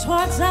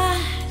towards us.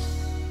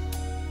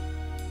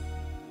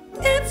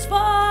 It's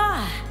for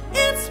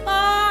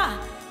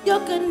your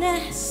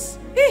goodness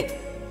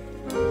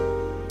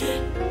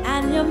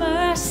and your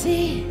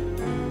mercy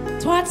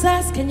towards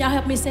us. Can y'all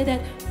help me say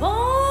that?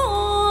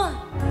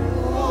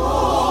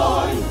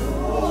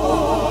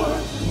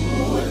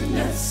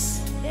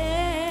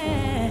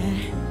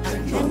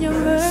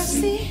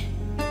 mercy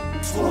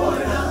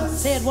toward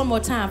us. Say it one more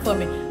time for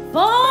me.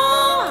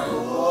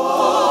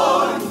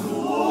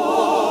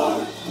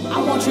 I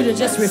want you to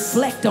just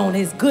reflect on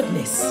his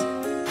goodness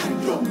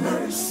and your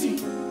mercy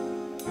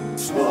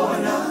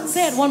toward us.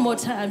 Say it one more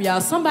time,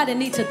 y'all. Somebody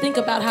needs to think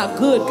about how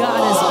good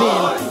God has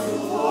been.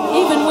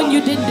 Even when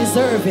you didn't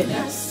deserve it,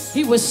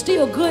 he was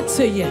still good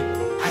to you.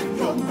 And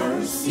your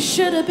mercy. You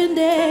should have been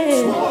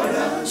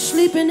dead,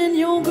 sleeping in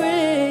your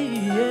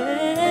grave.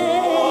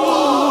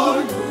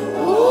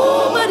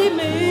 Oh, but he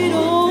made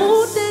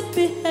all that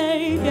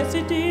behave. Yes,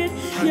 he did.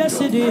 Yes,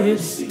 he did.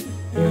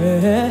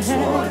 Yeah.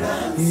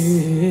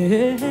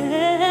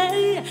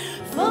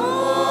 For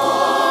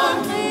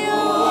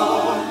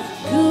your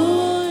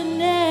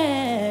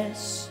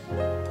goodness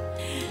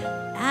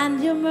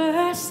and your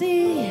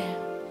mercy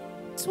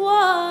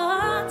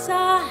towards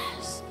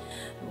us,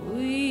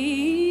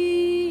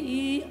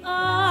 we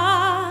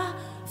are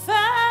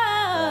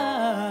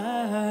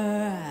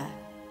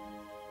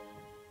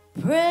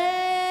praise.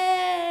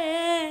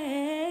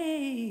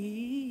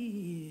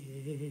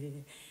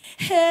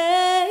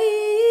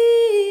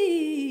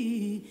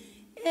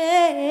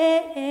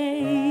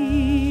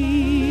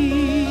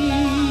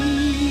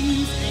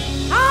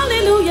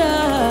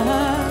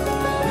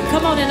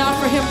 Come on and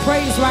offer him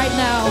praise right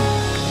now.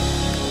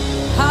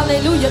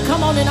 Hallelujah.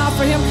 Come on and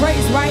offer him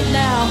praise right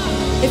now.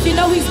 If you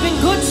know he's been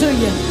good to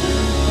you.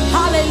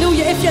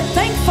 Hallelujah. If you're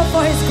thankful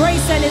for his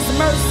grace and his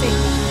mercy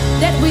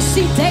that we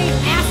see day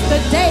after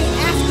day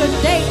after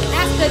day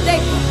after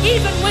day,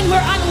 even when we're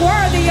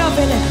unworthy of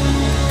it.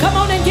 Come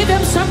on and give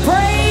him some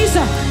praise.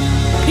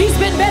 He's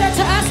been better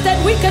to us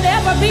than we could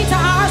ever be to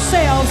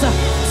ourselves.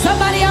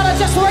 Somebody ought to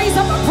just raise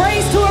up a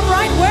praise to him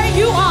right where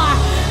you are.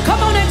 Come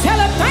on and tell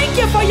him thank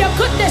you for your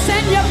goodness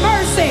and your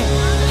mercy.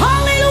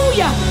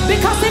 Hallelujah.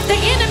 Because if the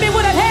enemy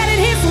would have had it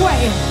his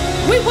way,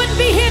 we wouldn't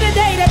be here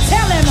today to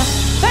tell him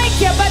thank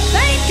you. But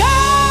thank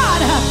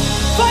God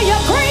for your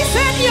grace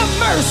and your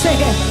mercy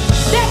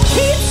that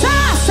keeps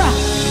us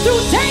through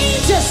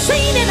danger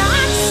seen and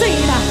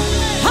unseen.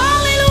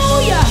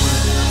 Hallelujah.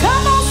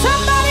 Come on,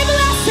 somebody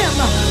bless him.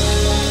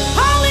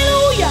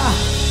 Hallelujah.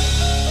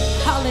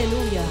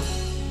 Hallelujah.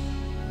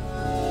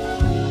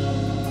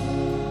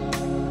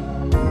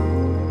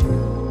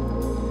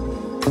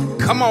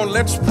 Come on,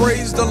 let's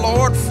praise the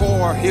Lord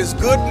for his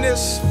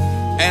goodness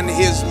and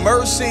his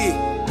mercy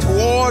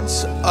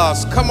towards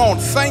us. Come on,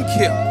 thank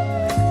him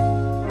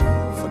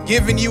for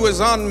giving you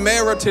his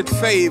unmerited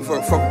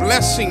favor, for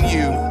blessing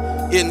you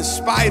in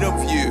spite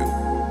of you.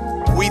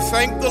 We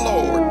thank the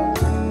Lord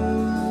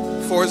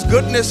for his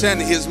goodness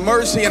and his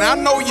mercy. And I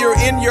know you're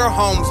in your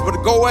homes,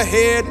 but go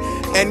ahead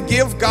and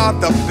give God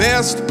the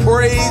best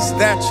praise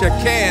that you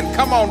can.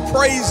 Come on,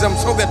 praise him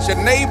so that your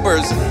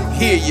neighbors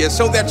hear you,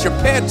 so that your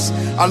pets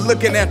are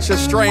looking at you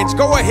strange.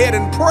 Go ahead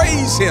and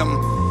praise him,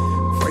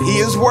 for he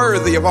is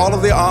worthy of all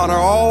of the honor,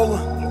 all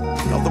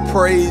of the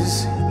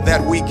praise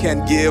that we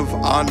can give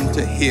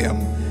unto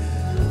him.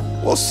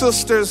 Well,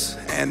 sisters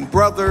and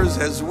brothers,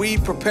 as we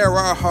prepare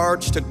our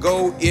hearts to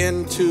go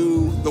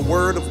into the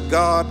Word of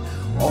God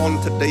on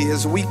today,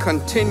 as we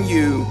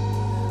continue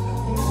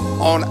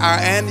on our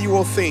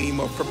annual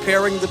theme of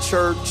preparing the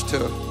church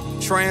to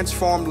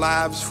transform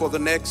lives for the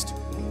next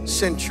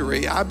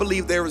century, I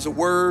believe there is a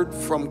word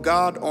from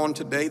God on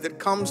today that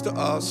comes to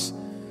us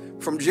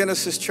from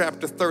Genesis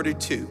chapter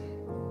 32.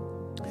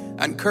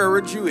 I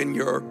encourage you in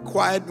your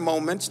quiet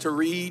moments to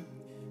read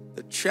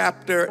the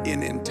chapter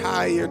in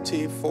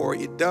entirety, for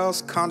it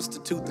does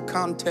constitute the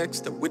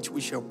context of which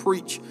we shall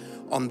preach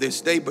on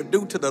this day. But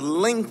due to the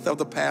length of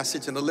the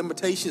passage and the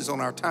limitations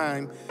on our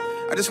time,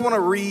 I just want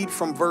to read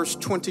from verse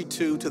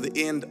 22 to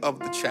the end of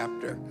the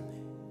chapter.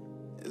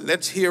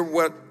 Let's hear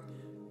what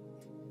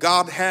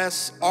God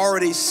has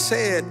already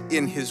said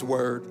in his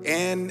word,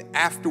 and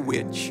after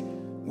which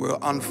we'll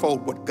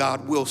unfold what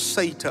God will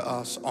say to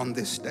us on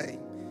this day.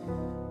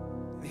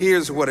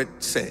 Here's what it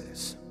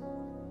says.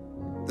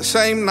 The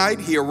same night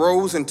he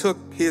arose and took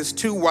his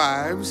 2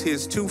 wives,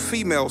 his 2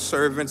 female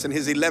servants, and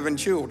his 11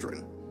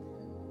 children,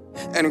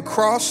 and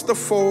crossed the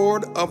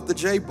ford of the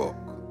Jabbok.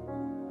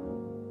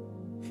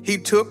 He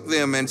took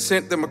them and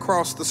sent them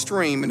across the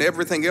stream and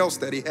everything else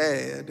that he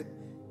had,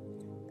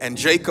 and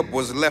Jacob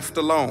was left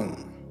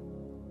alone.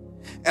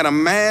 And a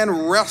man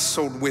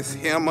wrestled with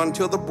him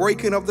until the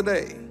breaking of the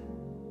day.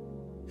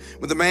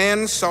 When the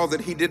man saw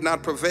that he did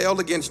not prevail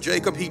against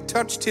Jacob, he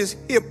touched his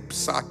hip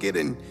socket,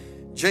 and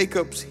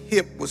Jacob's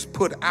hip was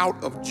put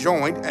out of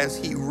joint as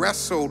he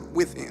wrestled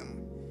with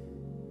him.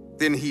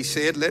 Then he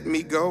said, "Let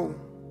me go,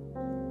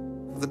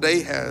 for the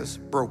day has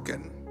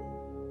broken."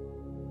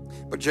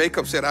 But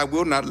Jacob said, "I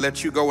will not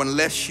let you go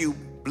unless you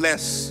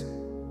bless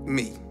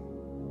me."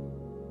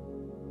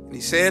 And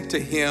he said to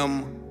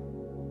him,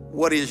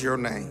 "What is your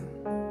name?"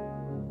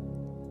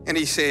 And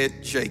he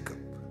said, "Jacob."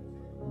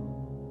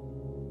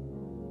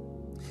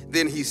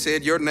 Then he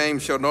said, "Your name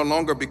shall no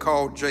longer be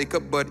called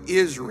Jacob, but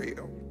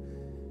Israel.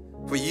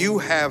 For you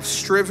have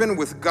striven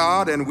with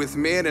God and with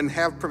men and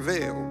have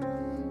prevailed."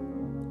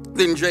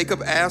 Then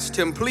Jacob asked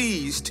him,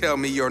 "Please tell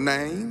me your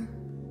name."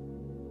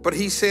 But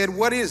he said,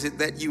 what is it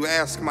that you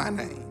ask my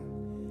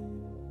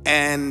name?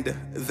 And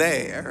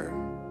there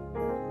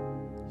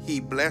he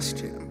blessed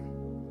him.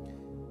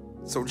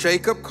 So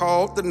Jacob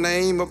called the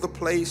name of the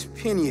place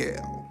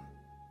Peniel,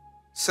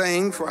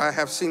 saying, for I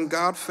have seen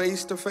God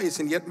face to face,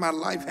 and yet my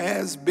life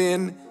has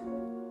been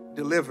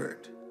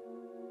delivered.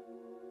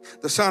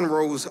 The sun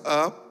rose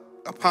up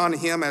upon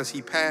him as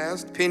he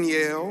passed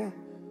Peniel,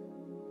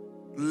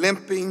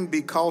 limping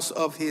because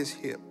of his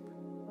hip.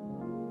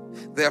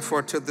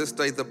 Therefore, to this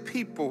day, the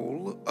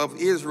people of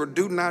Israel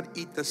do not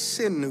eat the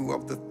sinew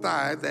of the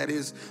thigh that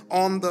is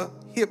on the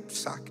hip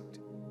socket,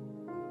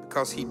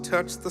 because he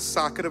touched the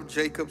socket of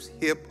Jacob's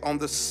hip on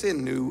the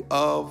sinew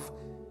of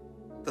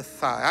the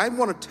thigh. I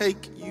want to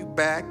take you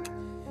back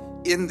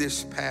in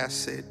this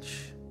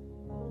passage,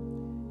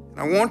 and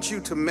I want you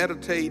to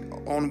meditate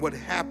on what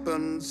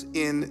happens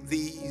in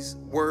these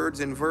words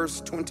in verse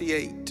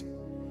 28.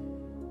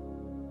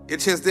 It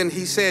says, then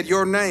he said,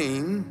 your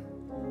name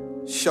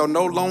shall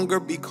no longer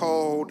be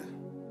called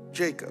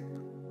Jacob,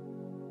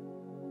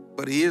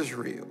 but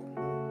Israel.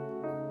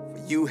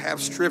 For you have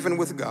striven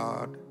with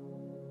God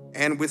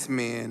and with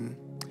men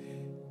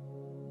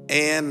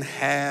and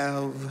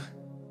have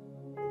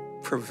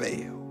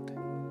prevailed.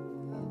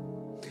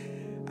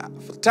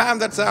 For the time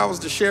that's ours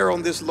to share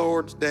on this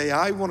Lord's Day,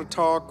 I want to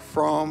talk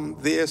from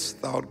this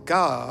thought: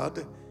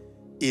 God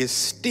is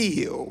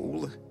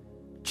still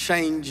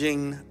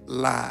changing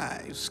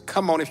lives.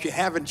 Come on, if you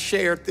haven't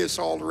shared this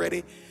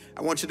already,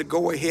 I want you to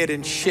go ahead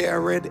and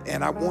share it,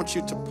 and I want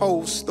you to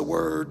post the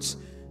words,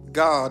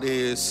 God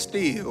is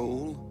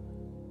still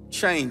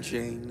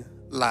changing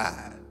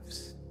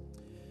lives.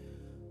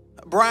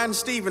 Brian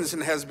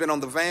Stevenson has been on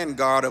the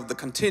vanguard of the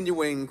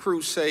continuing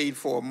crusade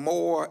for a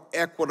more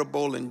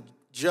equitable and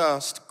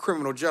just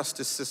criminal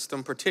justice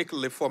system,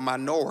 particularly for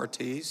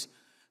minorities,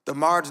 the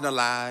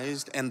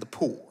marginalized, and the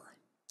poor.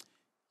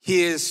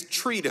 His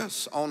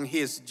treatise on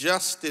his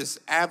justice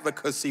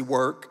advocacy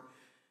work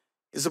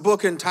is a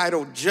book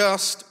entitled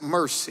Just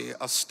Mercy,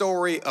 a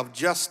story of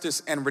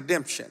justice and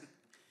redemption.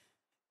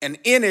 And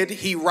in it,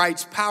 he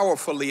writes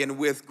powerfully and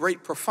with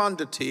great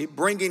profundity,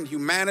 bringing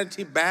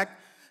humanity back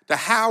to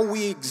how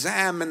we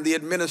examine the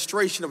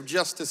administration of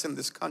justice in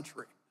this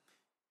country.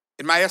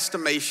 In my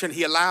estimation,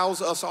 he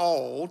allows us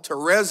all to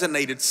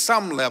resonate at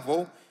some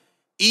level,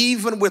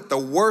 even with the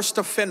worst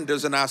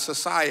offenders in our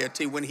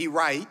society, when he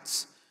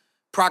writes,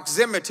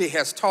 proximity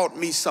has taught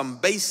me some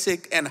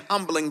basic and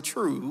humbling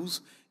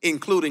truths,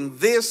 including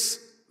this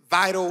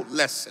vital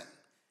lesson: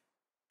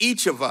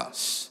 each of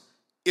us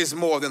is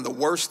more than the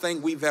worst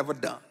thing we've ever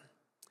done.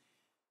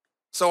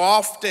 So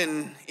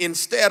often,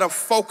 instead of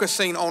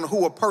focusing on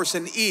who a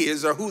person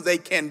is or who they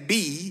can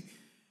be,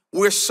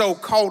 we're so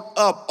caught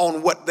up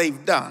on what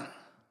they've done.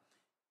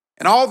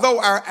 And although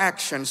our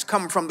actions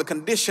come from the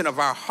condition of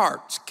our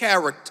hearts,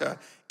 character,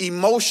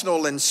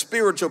 emotional and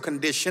spiritual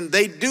condition,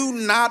 they do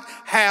not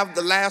have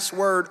the last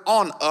word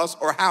on us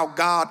or how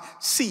God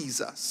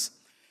sees us.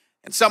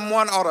 And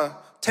someone ought to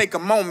take a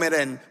moment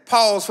and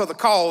pause for the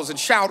cause and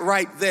shout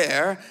right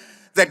there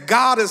that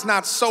God is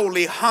not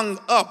solely hung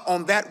up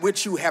on that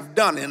which you have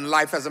done in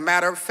life. As a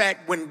matter of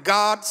fact, when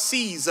God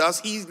sees us,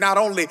 he not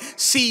only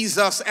sees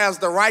us as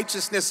the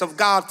righteousness of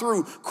God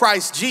through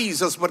Christ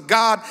Jesus, but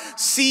God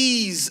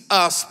sees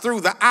us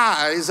through the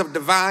eyes of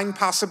divine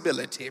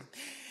possibility.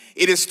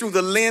 It is through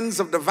the lens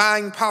of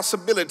divine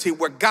possibility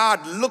where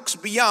God looks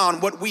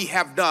beyond what we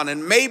have done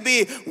and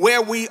maybe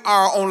where we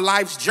are on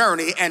life's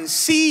journey and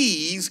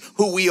sees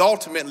who we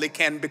ultimately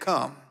can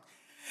become.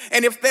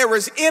 And if there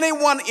is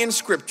anyone in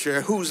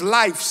Scripture whose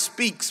life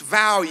speaks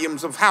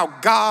volumes of how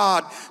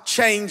God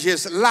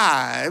changes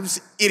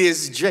lives, it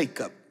is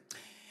Jacob.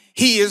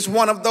 He is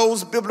one of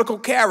those biblical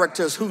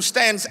characters who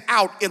stands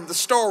out in the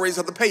stories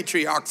of the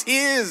patriarchs.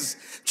 His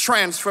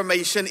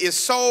transformation is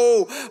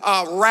so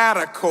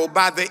radical.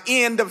 By the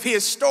end of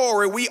his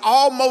story, we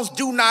almost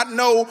do not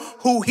know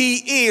who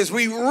he is.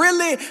 We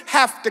really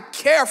have to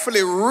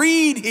carefully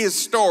read his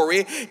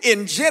story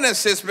in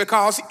Genesis,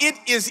 because it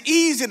is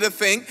easy to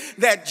think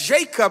that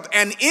Jacob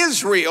and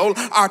Israel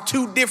are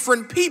two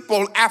different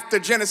people after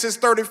Genesis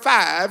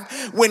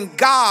 35, when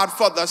God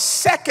for the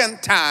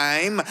second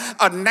time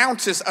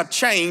announces a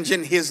change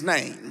in his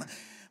name.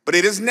 But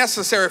it is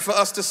necessary for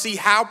us to see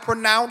how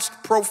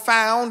pronounced,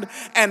 profound,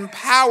 and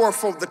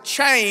powerful the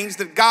change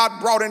that God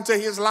brought into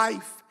his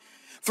life.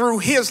 Through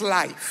his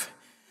life,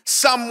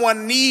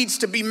 someone needs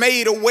to be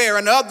made aware,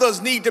 and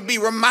others need to be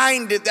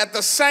reminded that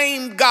the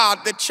same God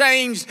that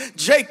changed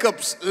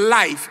Jacob's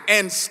life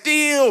and is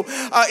still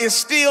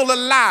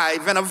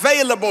alive and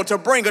available to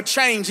bring a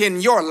change in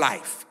your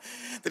life.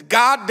 That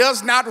God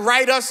does not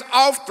write us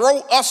off, throw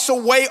us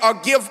away, or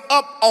give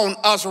up on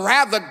us.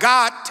 Rather,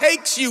 God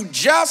takes you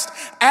just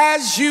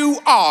as you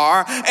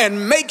are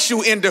and makes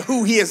you into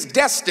who he is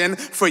destined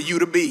for you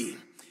to be.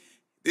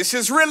 This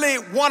is really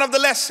one of the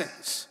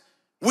lessons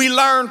we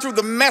learn through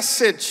the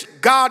message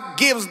God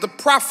gives the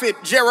prophet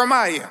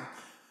Jeremiah,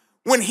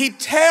 when he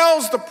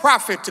tells the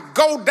prophet to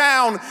go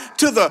down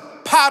to the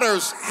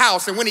potter's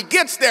house. And when he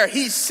gets there,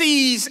 he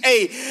sees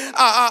a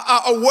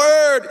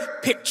word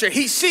picture.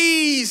 He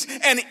sees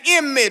an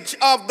image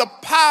of the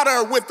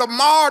potter with the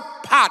marred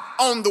pot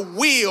on the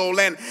wheel.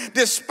 And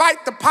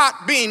despite the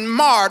pot being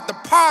marred, the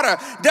potter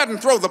doesn't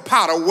throw the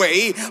pot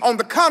away. On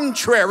the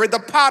contrary, the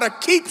potter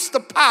keeps the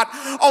pot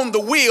on the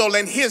wheel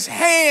and his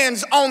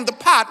hands on the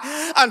pot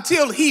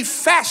until he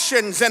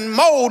fashions and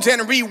molds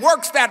and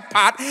reworks that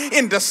pot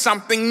into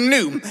something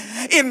new.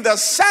 In the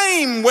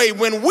same way,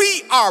 when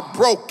we are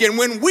broken,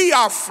 when we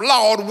are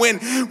flawed, when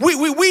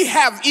we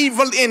have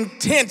evil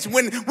intents,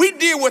 when we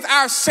deal with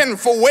our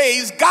sinful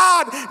ways,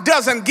 God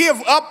doesn't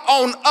give up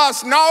on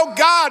us. No,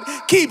 God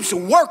keeps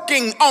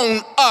working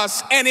on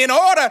us. And in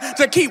order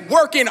to keep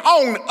working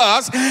on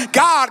us,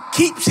 God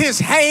keeps his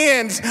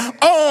hands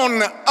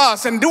on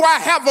us. And do I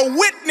have a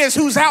witness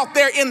who's out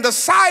there in the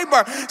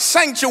cyber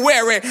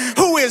sanctuary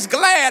who is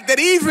glad that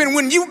even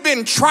when you've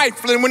been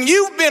trifling, when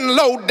you've been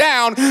low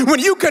down, when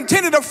you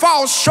continue to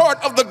fall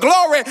short of the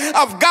glory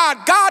of God,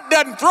 God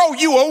doesn't throw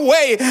you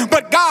away,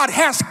 but God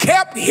has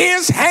kept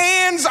his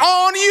hands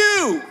on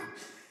you.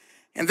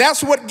 And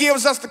that's what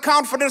gives us the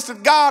confidence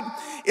that God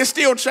is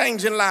still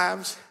changing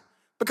lives,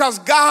 because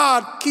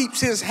God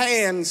keeps his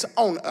hands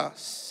on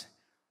us.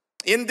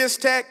 In this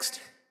text,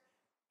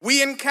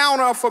 we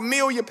encounter a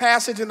familiar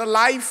passage in the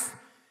life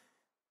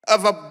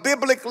of a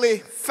biblically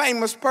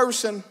famous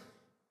person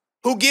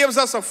who gives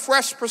us a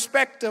fresh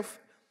perspective,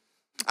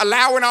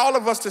 allowing all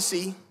of us to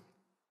see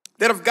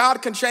that if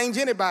God can change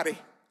anybody,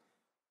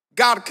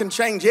 God can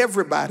change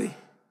everybody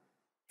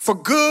for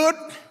good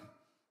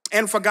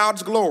and for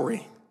God's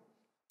glory.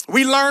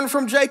 We learn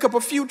from Jacob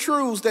a few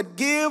truths that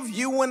give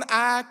you and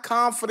I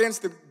confidence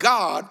that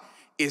God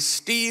is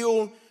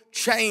still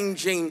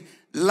changing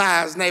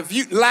lives. Now,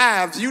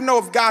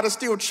 if God is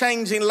still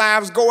changing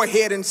lives, go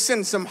ahead and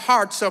send some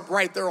hearts up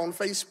right there on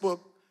Facebook.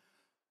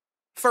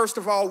 First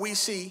of all, we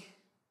see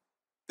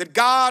that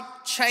God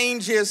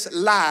changes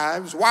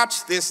lives,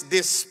 watch this,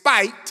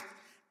 despite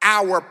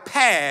our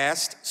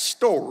past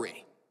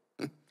story.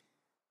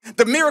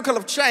 The miracle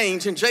of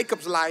change in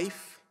Jacob's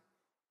life,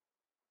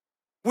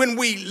 when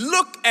we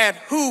look at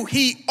who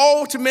he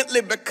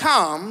ultimately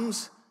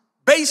becomes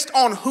based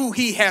on who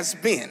he has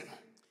been.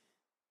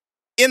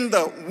 In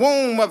the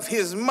womb of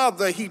his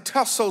mother, he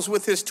tussles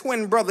with his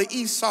twin brother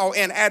Esau,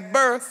 and at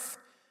birth,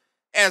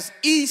 as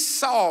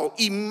Esau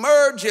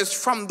emerges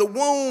from the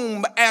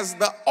womb as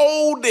the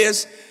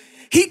oldest,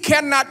 he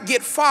cannot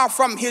get far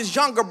from his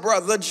younger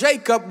brother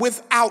Jacob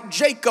without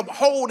Jacob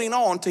holding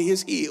on to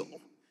his heel.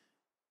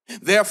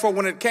 Therefore,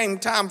 when it came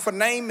time for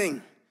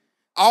naming,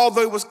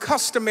 although it was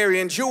customary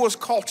in Jewish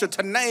culture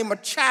to name a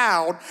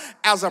child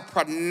as a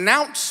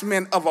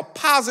pronouncement of a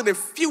positive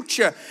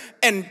future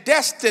and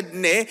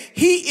destiny,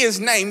 he is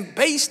named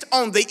based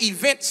on the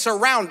event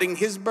surrounding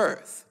his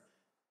birth.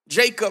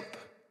 Jacob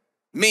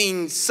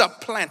means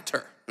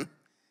supplanter,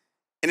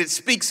 and it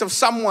speaks of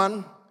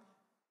someone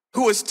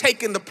who has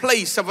taken the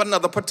place of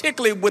another,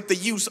 particularly with the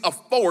use of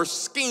force,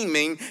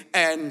 scheming,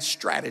 and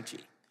strategy.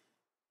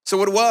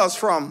 So it was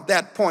from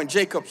that point,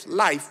 Jacob's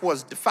life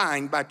was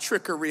defined by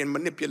trickery and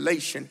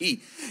manipulation.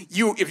 If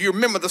you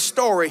remember the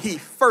story, he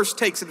first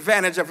takes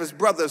advantage of his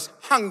brother's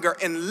hunger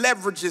and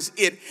leverages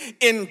it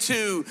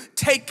into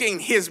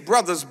taking his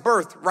brother's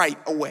birthright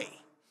away.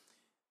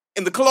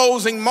 In the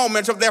closing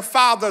moments of their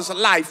father's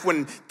life,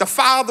 when the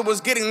father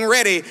was getting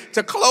ready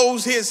to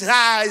close his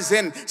eyes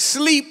and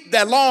sleep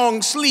that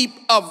long sleep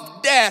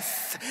of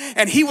death,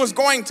 and he was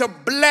going to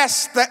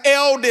bless the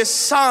eldest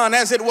son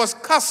as it was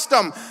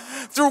custom,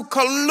 through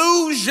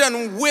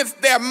collusion with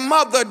their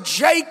mother,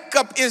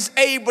 Jacob is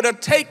able to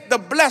take the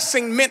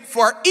blessing meant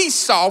for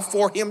Esau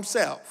for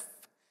himself.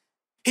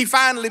 He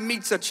finally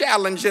meets a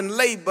challenge in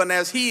Laban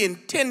as he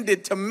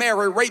intended to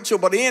marry Rachel,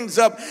 but ends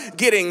up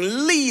getting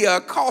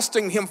Leah,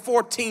 costing him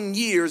 14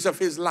 years of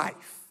his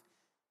life.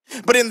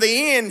 But in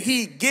the end,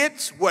 he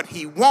gets what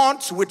he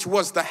wants, which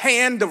was the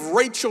hand of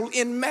Rachel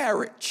in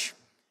marriage.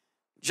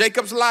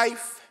 Jacob's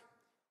life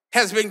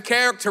has been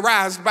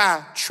characterized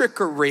by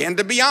trickery, and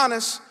to be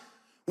honest,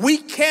 we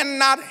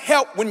cannot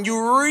help when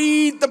you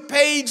read the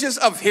pages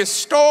of his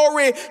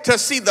story to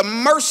see the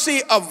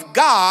mercy of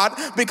God,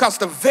 because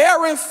the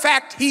very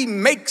fact he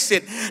makes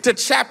it to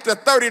chapter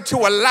 32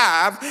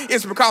 alive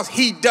is because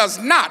he does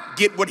not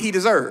get what he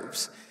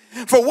deserves.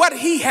 For what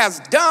he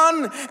has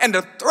done and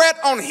the threat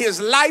on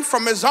his life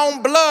from his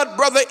own blood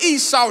brother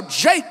Esau,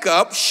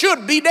 Jacob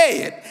should be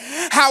dead.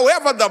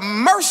 However, the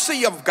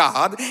mercy of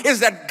God is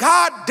that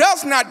God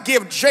does not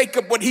give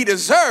Jacob what he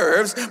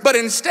deserves, but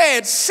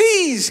instead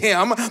sees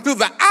him through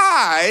the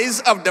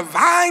eyes of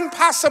divine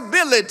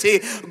possibility,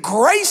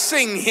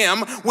 gracing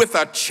him with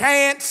a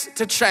chance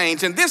to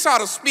change. And this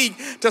ought to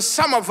speak to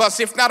some of us,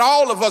 if not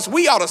all of us.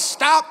 We ought to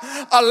stop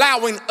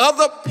allowing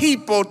other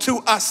people to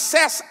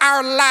assess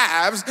our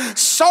lives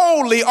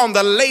solely on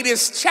the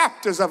latest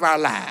chapters of our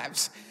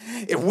lives.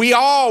 If we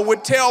all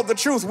would tell the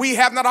truth, we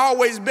have not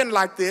always been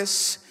like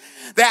this.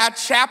 There are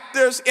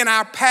chapters in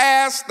our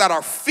past that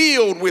are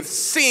filled with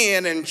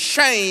sin and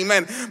shame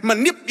and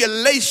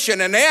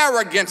manipulation and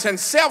arrogance and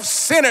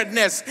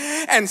self-centeredness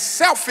and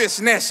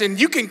selfishness, and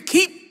you can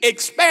keep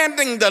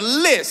expanding the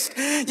list.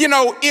 You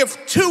know,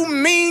 if too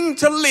mean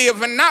to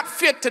live and not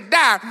fit to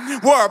die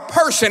were a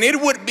person,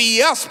 it would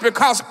be us,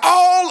 because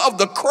all of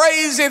the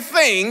crazy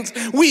things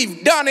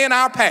we've done in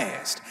our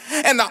past.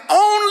 And the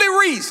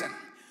only reason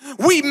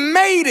we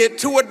made it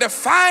to a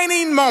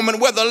defining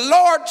moment where the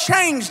Lord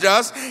changed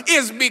us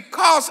is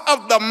because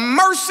of the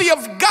mercy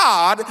of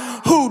God,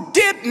 who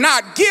did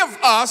not give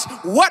us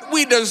what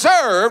we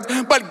deserved,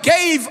 but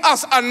gave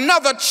us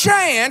another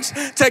chance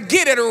to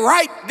get it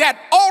right,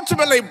 that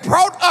ultimately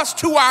brought us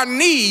to our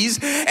knees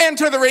and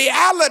to the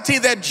reality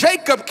that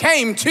Jacob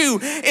came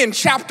to in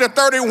chapter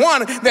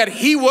 31, that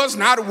he was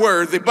not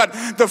worthy. But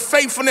the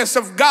faithfulness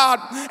of God,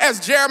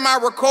 as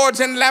Jeremiah records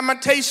in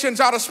Lamentations,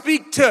 ought to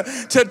speak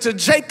to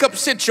Jacob's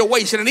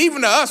situation, and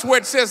even to us, where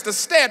it says the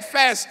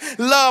steadfast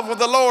love of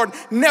the Lord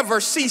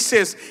never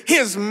ceases.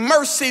 His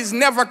mercies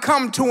never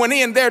come to an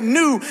end. They're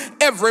new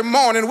every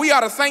morning. We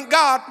ought to thank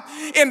God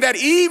in that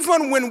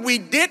even when we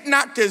did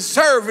not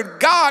deserve it,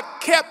 God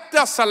kept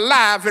us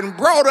alive and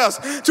brought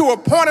us to a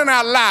point in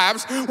our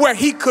lives where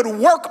he could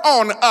work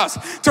on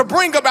us to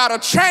bring about a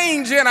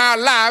change in our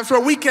lives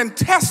where we can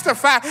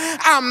testify,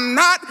 I'm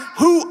not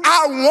who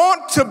I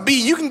want to be.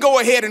 You can go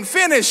ahead and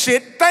finish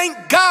it.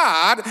 Thank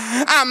God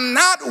I'm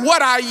not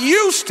what I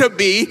used to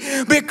be,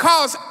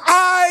 because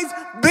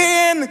I've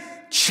been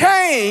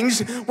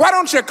changed. Why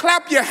don't you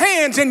clap your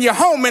hands in your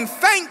home and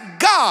thank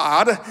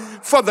God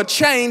for the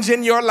change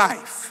in your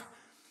life?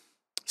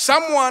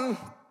 Someone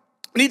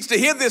needs to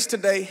hear this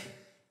today,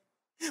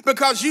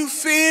 because you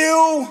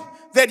feel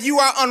that you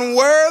are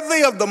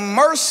unworthy of the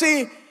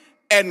mercy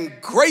and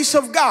grace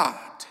of God.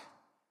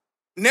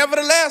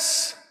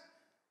 Nevertheless,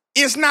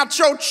 it's not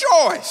your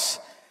choice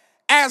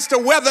as to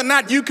whether or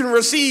not you can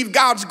receive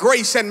God's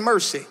grace and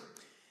mercy.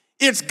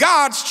 It's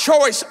God's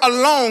choice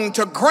alone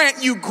to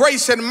grant you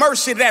grace and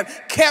mercy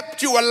that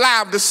kept you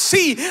alive to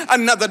see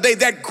another day,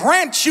 that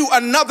grants you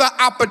another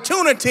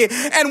opportunity.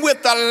 And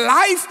with the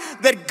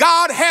life that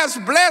God has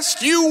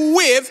blessed you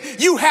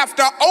with, you have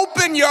to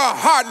open your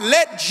heart,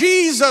 let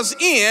Jesus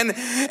in,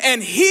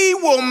 and he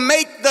will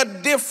make the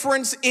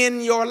difference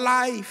in your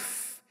life.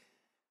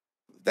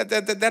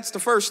 That's the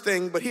first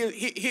thing. But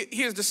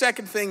here's the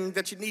second thing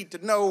that you need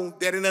to know,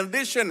 that in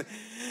addition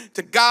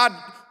to God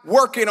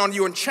working on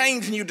you and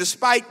changing you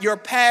despite your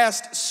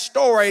past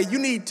story, you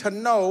need to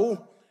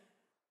know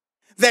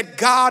that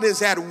God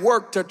is at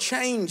work to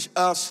change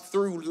us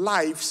through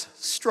life's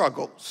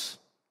struggles.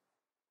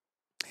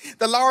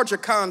 The larger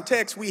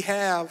context we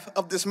have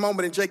of this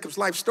moment in Jacob's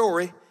life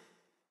story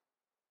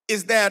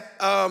is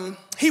that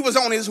he was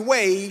on his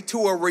way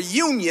to a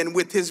reunion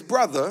with his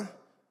brother,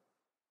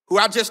 who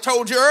I just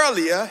told you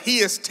earlier he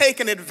is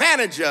taken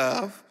advantage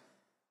of,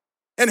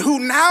 and who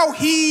now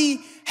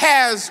he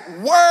has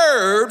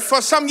word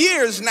for some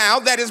years now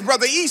that his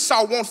brother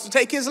Esau wants to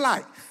take his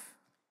life.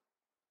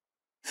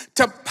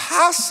 To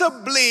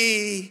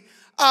possibly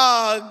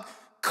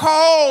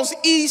cause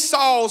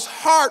Esau's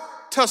heart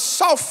to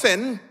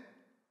soften,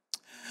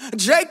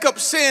 Jacob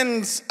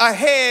sends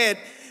ahead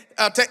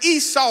to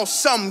Esau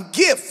some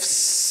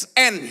gifts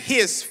and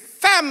his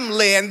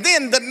family. And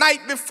then the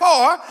night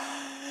before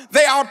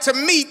they are to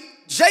meet,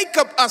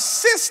 Jacob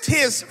assists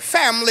his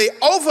family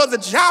over the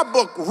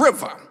Jabbok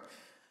River.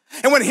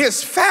 And when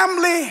his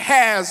family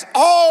has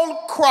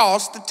all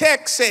crossed, the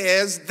text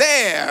says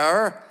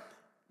there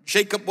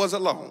Jacob was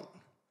alone.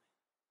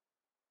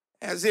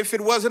 As if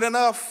it wasn't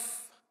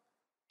enough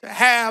to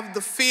have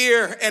the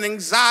fear and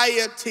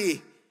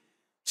anxiety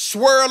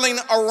swirling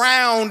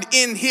around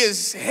in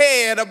his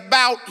head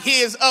about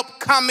his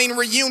upcoming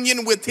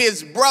reunion with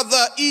his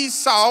brother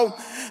Esau,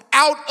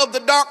 out of the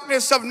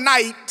darkness of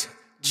night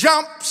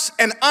jumps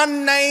an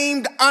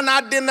unnamed,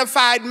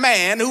 unidentified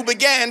man who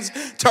begins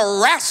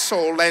to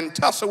wrestle and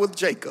tussle with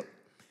Jacob.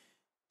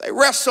 They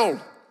wrestle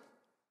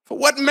for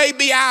what may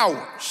be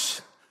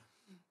hours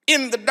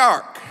in the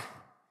dark.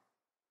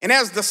 And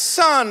as the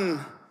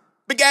sun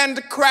began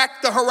to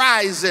crack the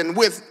horizon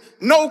with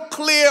no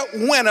clear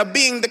winner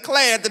being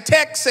declared, the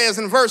text says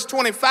in verse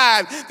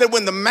 25 that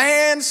when the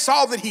man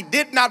saw that he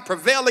did not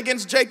prevail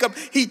against Jacob,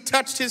 he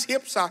touched his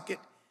hip socket.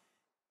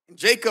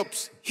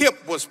 Jacob's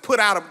hip was put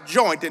out of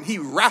joint, and he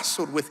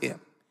wrestled with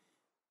him.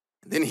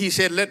 And then he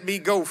said, let me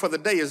go, for the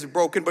day is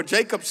broken. But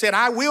Jacob said,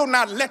 I will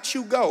not let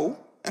you go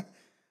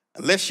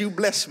unless you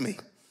bless me.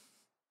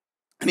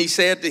 And he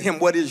said to him,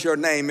 what is your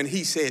name? And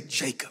he said,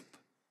 Jacob.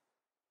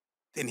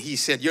 Then he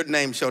said, your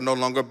name shall no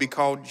longer be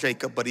called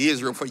Jacob, but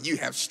Israel, for you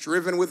have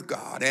striven with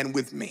God and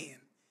with men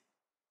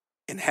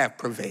and have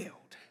prevailed.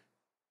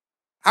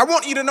 I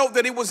want you to know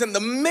that it was in the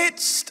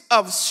midst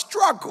of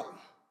struggle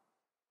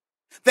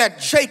that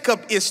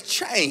Jacob is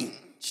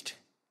changed.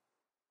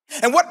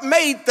 And what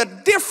made the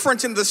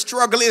difference in the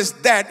struggle is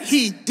that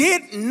he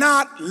did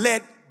not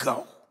let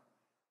go.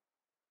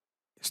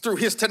 It's through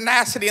his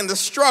tenacity in the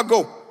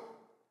struggle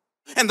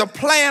and the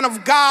plan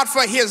of God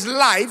for his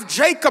life,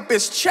 Jacob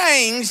is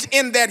changed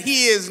in that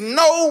he is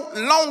no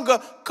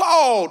longer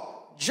called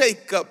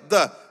Jacob,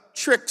 the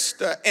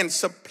trickster and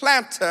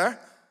supplanter,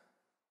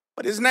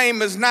 but his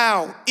name is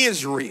now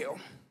Israel.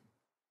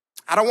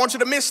 I don't want you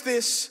to miss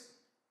this.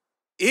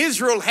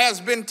 Israel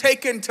has been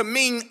taken to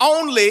mean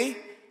only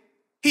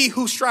he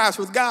who strives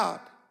with God.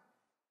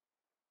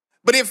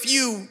 But if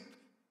you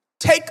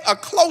take a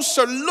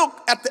closer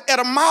look at the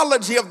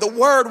etymology of the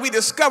word, we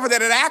discover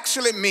that it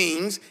actually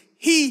means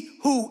he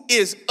who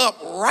is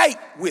upright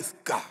with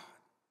God.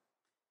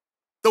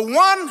 The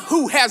one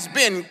who has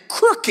been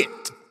crooked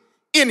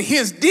in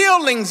his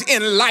dealings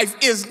in life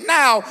is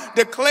now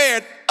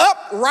declared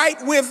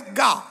upright with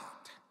God.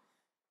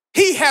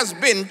 He has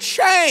been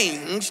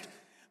changed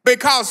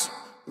because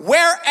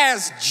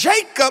whereas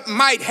Jacob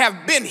might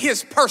have been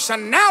his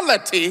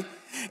personality,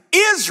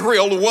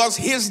 Israel was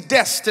his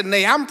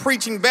destiny. I'm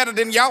preaching better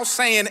than y'all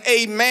saying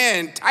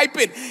amen. Type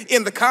it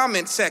in the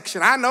comment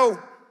section. I know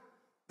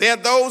there are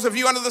those of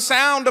you under the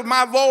sound of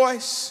my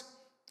voice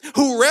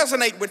who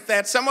resonate with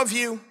that. Some of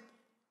you,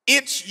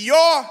 it's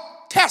your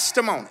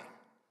testimony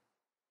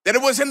that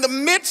it was in the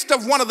midst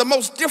of one of the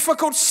most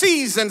difficult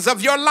seasons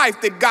of your life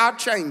that God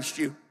changed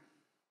you.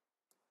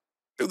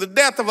 Through the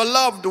death of a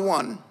loved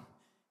one,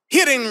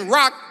 hitting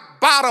rock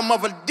bottom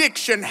of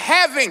addiction,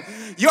 having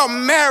your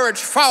marriage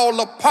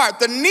fall apart,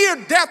 the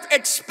near-death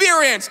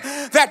experience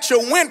that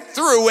you went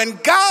through,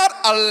 and God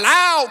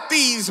allowed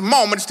these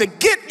moments to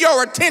get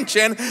your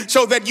attention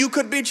so that you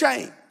could be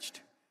changed.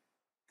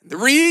 The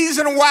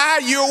reason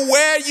why you're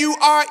where you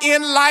are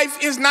in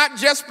life is not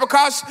just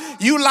because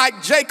you,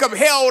 like Jacob,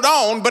 held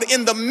on, but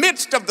in the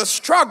midst of the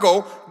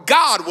struggle,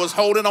 God was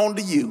holding on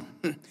to you.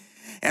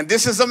 And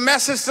this is a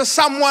message to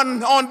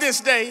someone on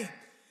this day,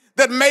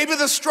 that maybe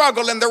the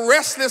struggle and the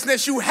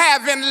restlessness you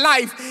have in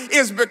life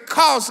is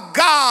because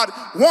God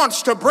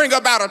wants to bring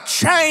about a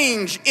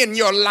change in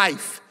your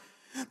life.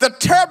 The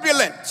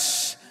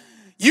turbulence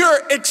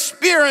you're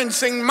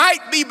experiencing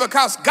might be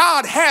because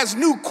God has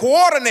new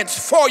coordinates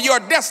for your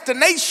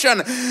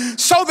destination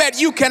so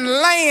that you can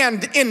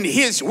land in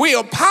his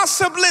will.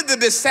 Possibly the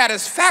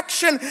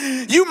dissatisfaction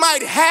you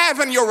might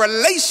have in your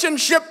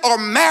relationship or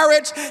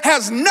marriage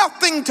has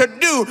nothing to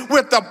do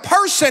with the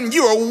person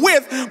you're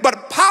with,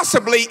 but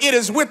possibly it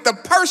is with the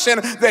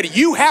person that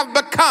you have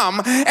become,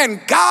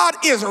 and God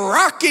is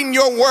rocking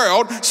your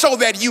world so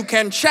that you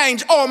can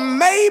change. Or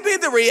maybe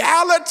the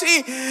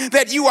reality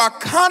that you are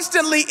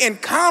constantly in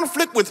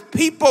conflict with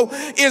people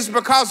is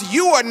because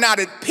you are not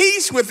at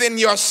peace within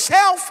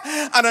yourself,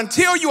 and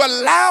until you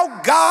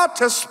allow God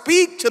to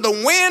speak to the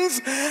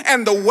winds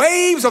and the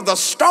waves of the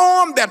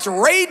storm that's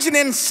raging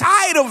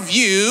inside of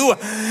you,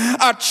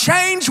 a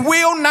change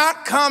will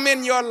not come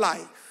in your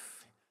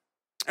life.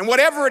 And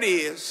whatever it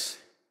is,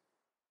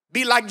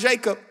 be like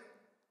Jacob.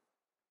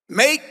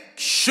 Make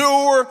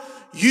sure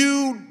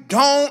you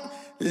don't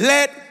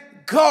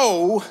let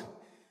go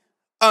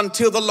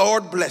until the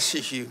Lord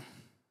blesses you.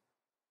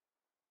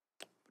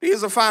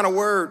 Here's a final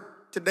word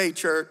today,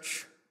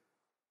 church,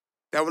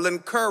 that will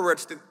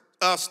encourage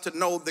us to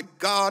know that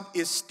God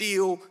is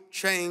still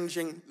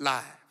changing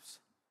lives.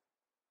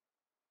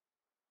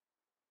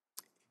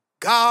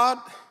 God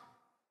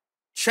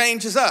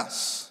changes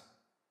us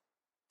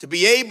to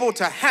be able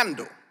to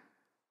handle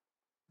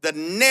the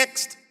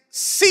next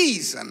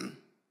season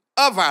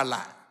of our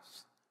lives.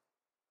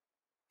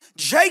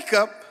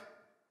 Jacob,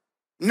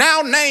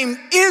 now named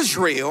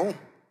Israel,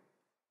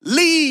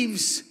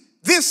 leaves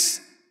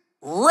this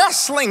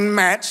wrestling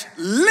match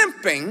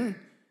limping,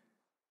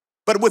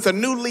 but with a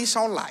new lease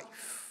on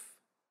life.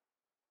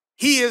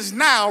 He is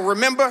now,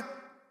 remember,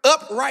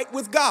 upright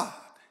with God.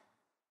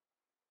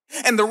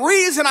 And the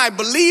reason I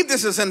believe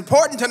this is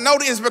important to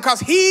note is because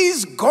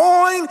he's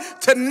going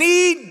to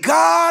need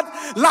God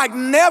like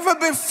never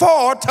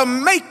before to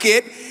make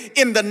it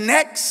in the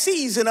next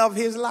season of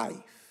his life.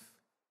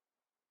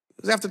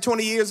 After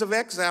 20 years of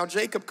exile,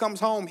 Jacob comes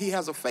home. He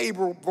has a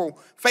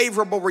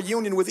favorable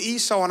reunion with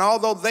Esau, and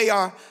although they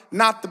are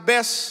not the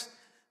best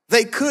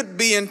they could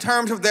be in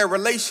terms of their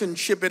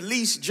relationship, at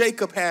least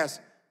Jacob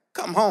has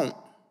come home.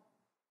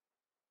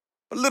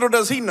 But little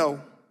does he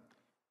know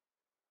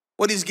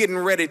what he's getting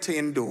ready to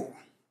endure.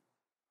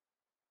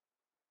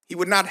 He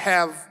would not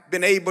have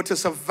been able to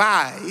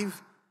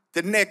survive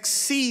the next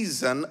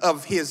season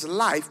of his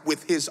life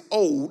with his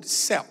old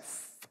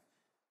self.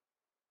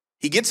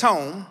 He gets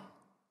home,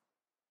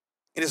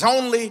 and his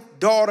only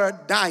daughter,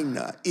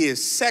 Dinah,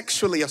 is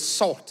sexually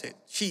assaulted.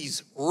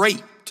 She's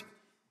raped.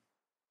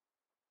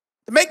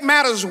 To make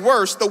matters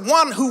worse, the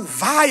one who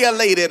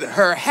violated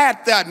her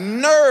had the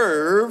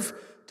nerve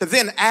to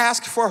then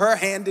ask for her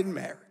hand in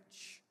marriage.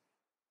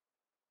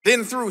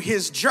 Then through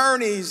his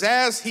journeys,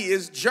 as he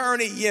is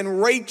journeying,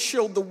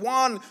 Rachel, the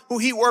one who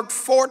he worked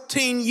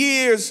 14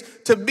 years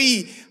to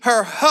be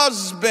her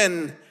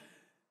husband,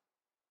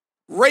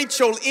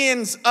 Rachel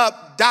ends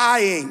up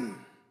dying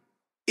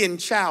in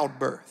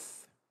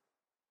childbirth.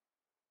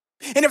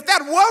 And if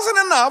that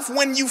wasn't enough,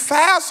 when you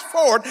fast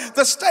forward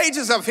the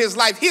stages of his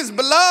life, his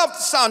beloved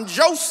son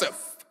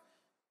Joseph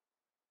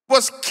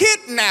was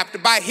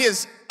kidnapped by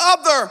his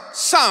other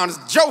sons,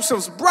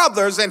 Joseph's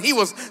brothers, and he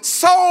was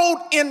sold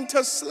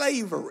into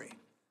slavery.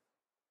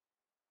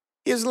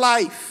 His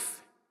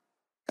life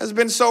has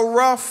been so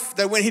rough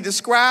that when he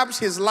describes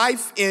his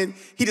life in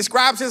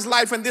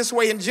this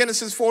way in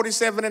Genesis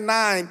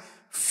 47:9,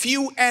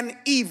 few and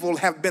evil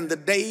have been the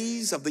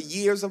days of the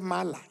years of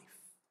my life.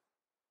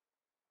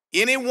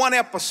 Any one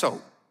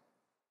episode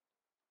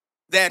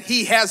that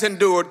he has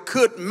endured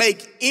could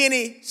make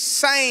any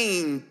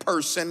sane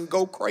person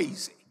go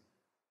crazy.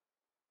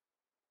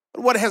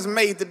 But what has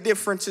made the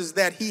difference is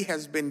that he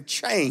has been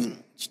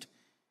changed.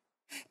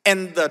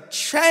 And the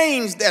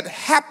change that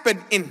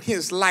happened in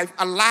his life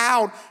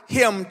allowed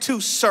him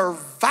to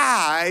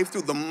survive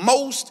through the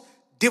most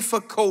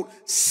difficult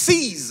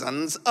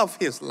seasons of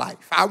his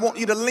life. I want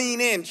you to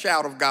lean in,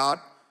 child of God,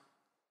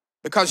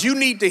 because you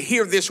need to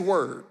hear this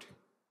word.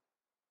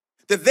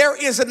 That there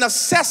is a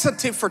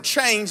necessity for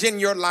change in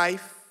your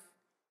life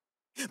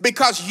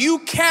because you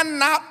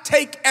cannot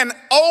take an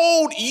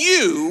old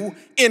you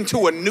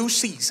into a new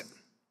season.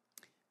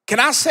 Can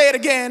I say it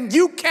again?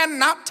 You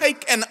cannot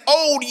take an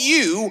old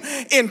you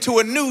into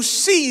a new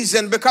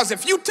season, because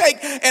if you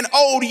take an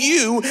old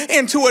you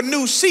into a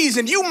new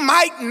season, you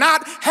might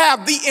not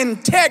have the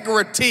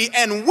integrity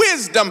and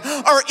wisdom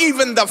or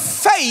even the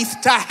faith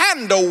to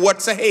handle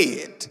what's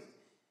ahead.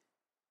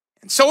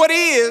 And so it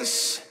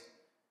is.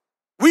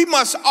 We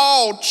must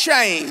all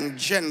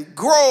change and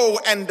grow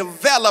and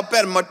develop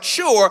and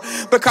mature,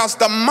 because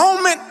the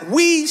moment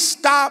we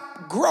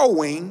stop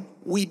growing,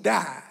 we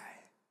die.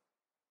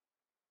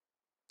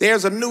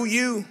 There's a new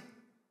you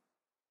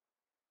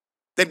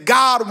that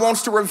God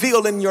wants to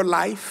reveal in your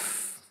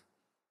life.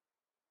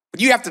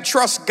 But you have to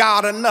trust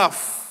God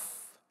enough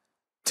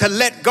to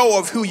let go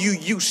of who you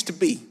used to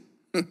be.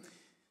 The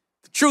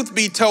truth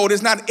be told,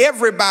 it's not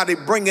everybody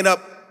bringing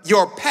up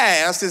your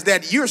past, is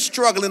that you're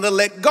struggling to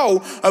let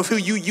go of who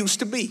you used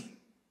to be.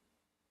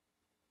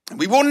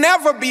 We will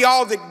never be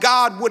all that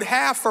God would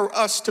have for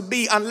us to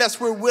be unless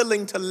we're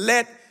willing to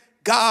let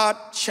God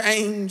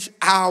change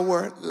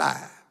our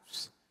lives.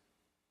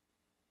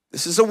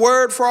 This is a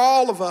word for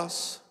all of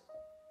us,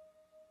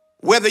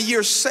 whether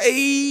you're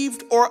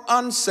saved or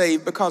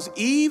unsaved, because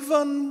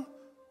even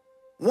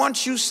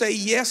once you say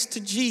yes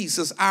to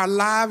Jesus, our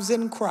lives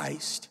in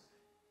Christ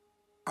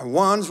are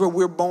ones where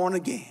we're born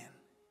again.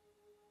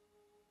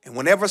 And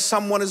whenever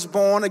someone is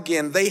born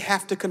again, they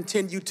have to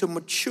continue to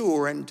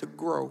mature and to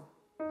grow.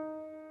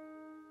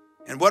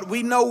 And what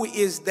we know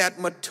is that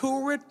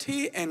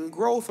maturity and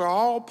growth are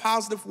all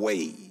positive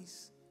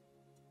ways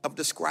of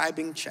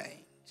describing change.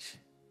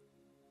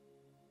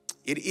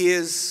 It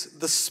is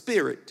the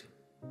Spirit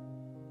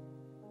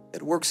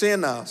that works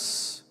in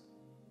us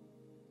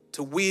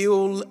to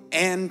will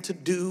and to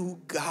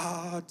do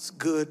God's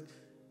good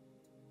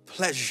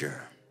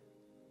pleasure.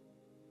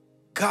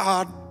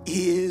 God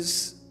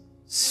is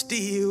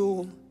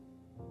still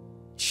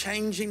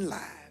changing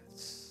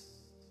lives.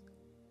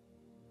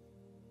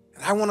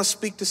 And I want to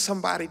speak to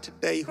somebody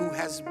today who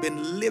has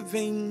been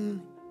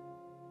living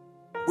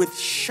with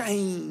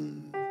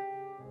shame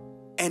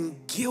and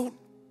guilt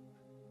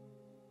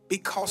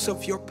because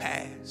of your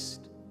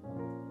past.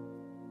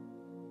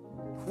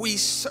 We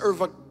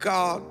serve a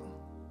God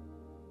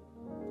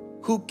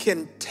who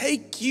can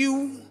take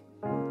you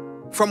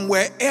from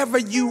wherever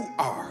you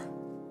are,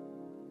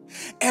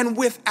 and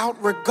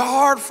without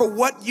regard for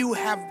what you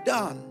have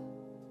done,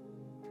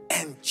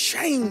 and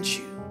change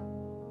you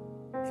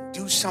and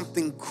do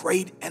something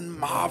great and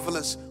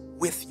marvelous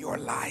with your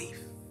life.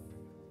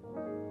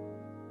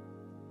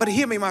 But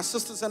hear me, my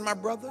sisters and my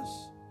brothers,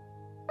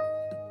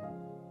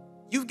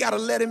 you've got to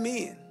let him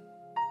in.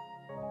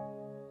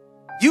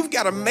 You've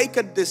got to make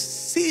a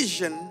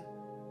decision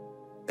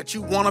that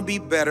you want to be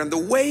better. And the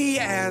way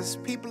as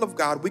people of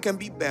God we can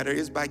be better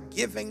is by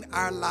giving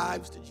our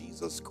lives to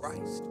Jesus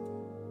Christ.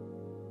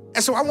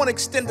 And so I want to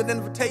extend an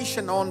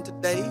invitation on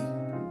today.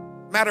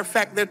 Matter of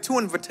fact, there are two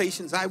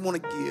invitations I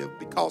want to give,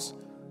 because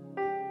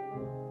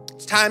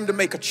it's time to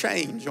make a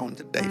change on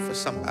today for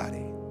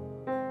somebody.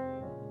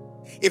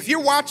 If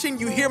you're watching,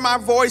 you hear my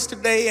voice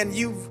today, and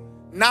you've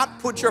not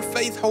put your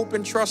faith, hope,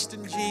 and trust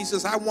in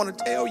Jesus, I want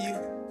to tell you,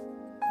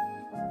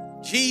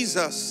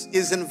 Jesus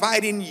is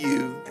inviting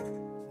you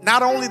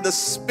not only to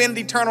spend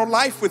eternal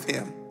life with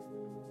him,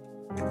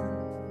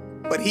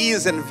 but he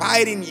is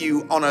inviting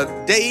you on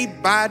a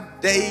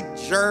day-by-day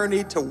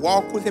journey to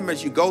walk with him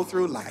as you go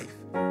through life.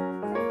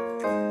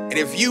 And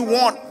if you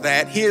want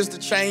that, here's the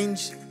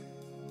change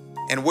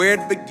and where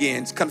it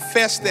begins.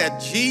 Confess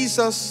that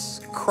Jesus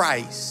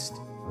Christ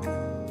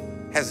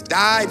has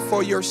died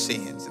for your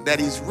sins, and that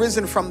he's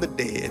risen from the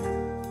dead,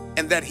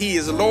 and that he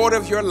is Lord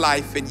of your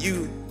life, and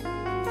you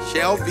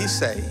shall be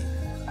saved.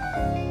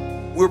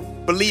 We're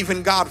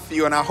believing God for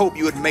you, and I hope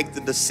you would make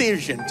the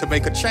decision to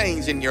make a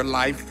change in your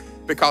life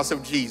because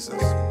of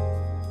Jesus.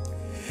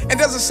 And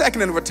there's a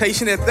second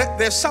invitation.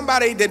 There's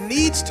somebody that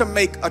needs to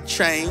make a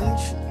change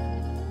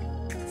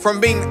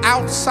from being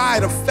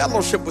outside of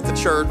fellowship with the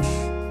church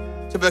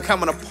to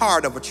becoming a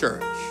part of a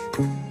church.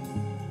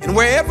 And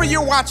wherever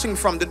you're watching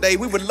from today,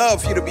 we would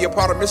love for you to be a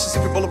part of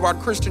Mississippi Boulevard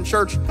Christian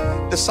Church,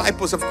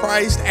 Disciples of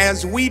Christ,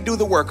 as we do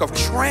the work of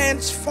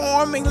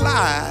transforming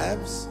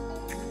lives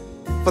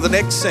for the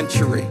next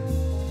century.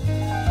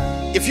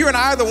 If you're in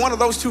either one of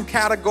those two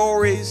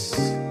categories,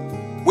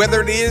 whether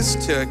it is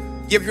to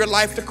give your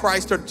life to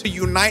Christ or to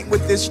unite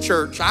with this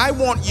church, I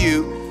want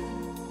you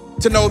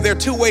to know there are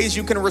two ways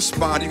you can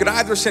respond. You can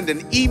either send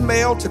an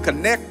email to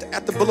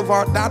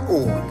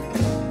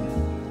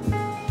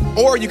connect@theboulevard.org,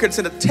 or you can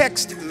send a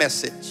text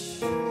message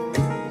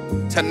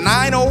to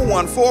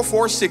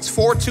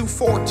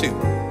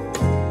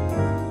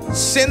 901-446-4242.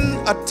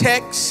 Send a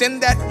text,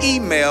 send that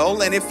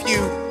email, and if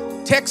you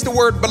text the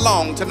word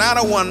belong to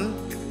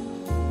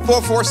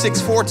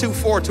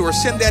 901-446-4242 or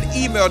send that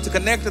email to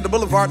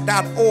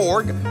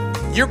connect@theboulevard.org,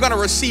 you're going to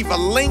receive a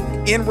link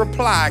in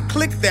reply.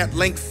 Click that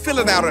link, fill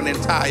it out in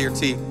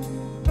entirety,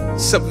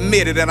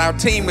 submit it, and our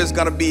team is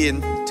going to be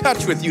in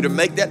touch with you to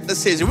make that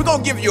decision. We're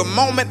going to give you a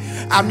moment.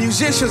 Our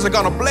musicians are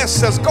going to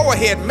bless us. Go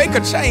ahead, make a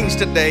change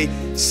today.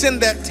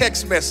 Send that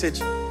text message,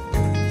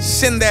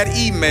 send that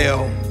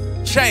email.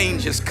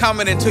 Change is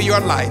coming into your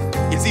life.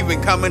 It's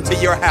even coming to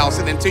your house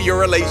and into your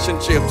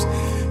relationships.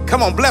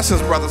 Come on, bless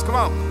us, brothers. Come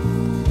on.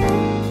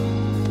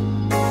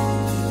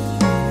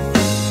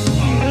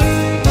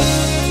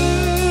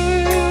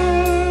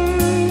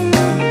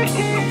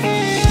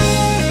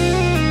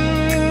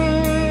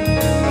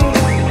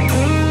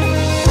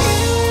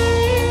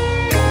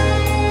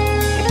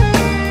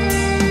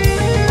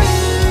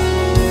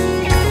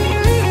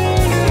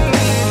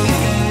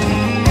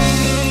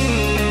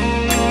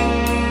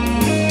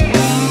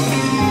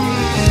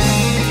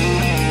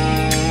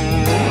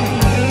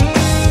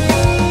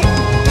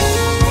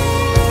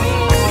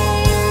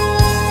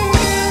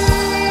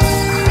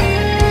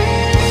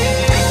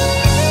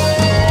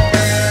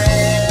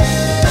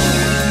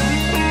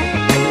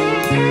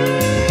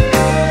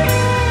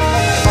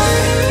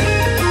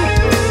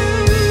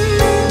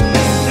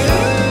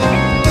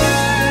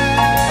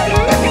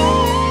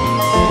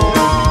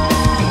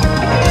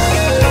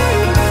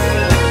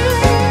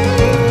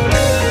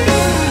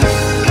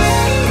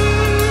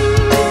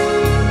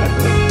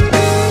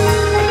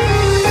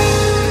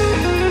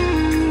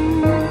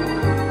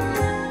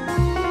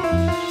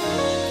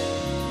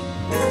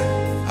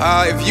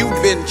 If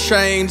you've been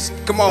changed,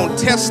 come on,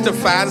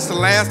 testify. This is the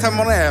last time I'm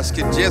gonna ask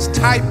you. Just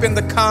type in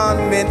the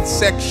comment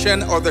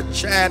section or the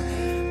chat,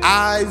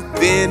 I've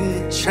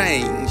been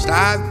changed.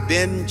 I've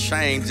been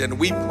changed. And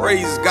we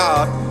praise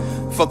God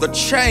for the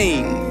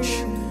change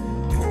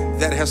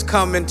that has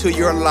come into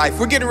your life.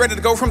 We're getting ready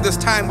to go from this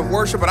time of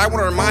worship, but I want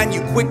to remind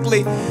you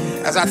quickly,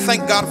 as I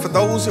thank God for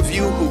those of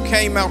you who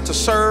came out to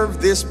serve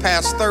this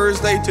past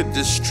Thursday to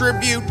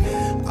distribute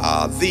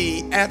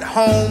the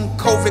at-home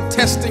COVID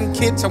testing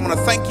kits. I want to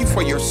thank you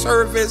for your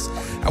service.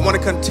 I want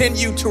to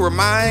continue to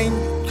remind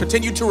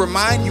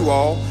you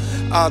all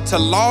to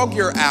log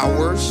your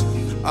hours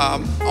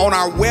on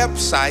our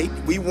website.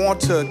 We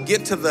want to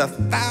get to the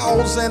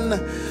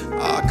 1,000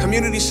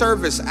 community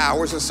service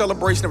hours in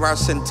celebration of our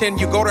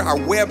centennial. You go to our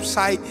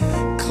website,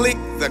 click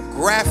the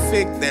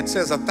graphic that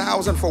says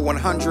 1,000 for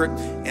 100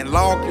 and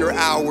log your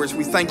hours.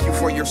 We thank you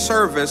for your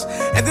service.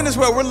 And then as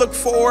well, we're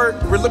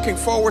looking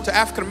forward to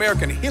African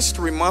American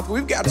History Month.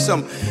 We've got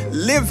some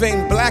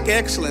living Black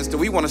excellence that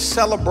we want to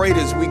celebrate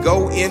as we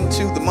go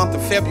into the month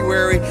of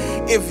February.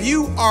 If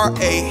you are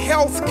a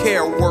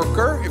healthcare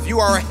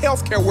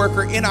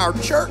worker in our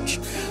church,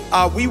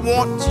 we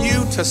want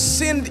you to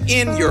send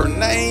in your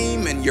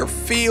name and your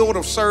field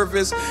of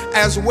service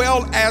as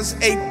well as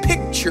a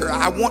picture.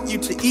 I want you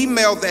to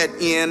email that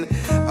in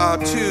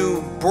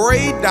to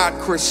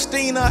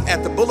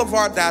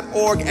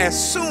braid.christina@theboulevard.org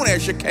as soon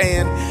as you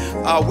can.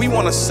 We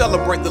want to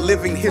celebrate the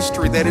living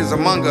history that is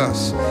among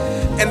us.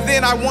 And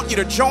then I want you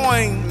to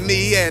join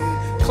me and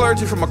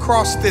clergy from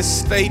across this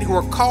state who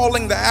are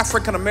calling the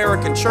African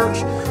American Church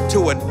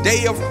to a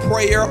day of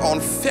prayer on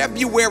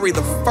February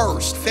the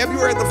 1st.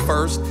 February the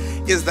 1st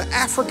is the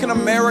African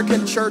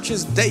American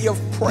Church's day of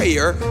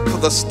prayer for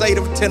the state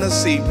of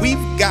Tennessee. We've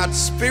got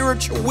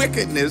spiritual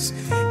wickedness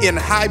in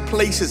high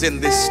places in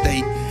this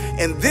state,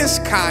 and this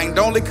kind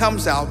only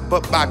comes out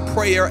but by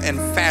prayer and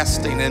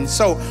fasting. And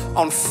so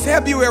on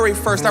February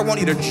 1st, I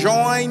want you to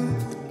join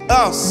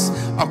us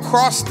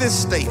across this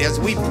state as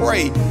we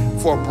pray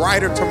for a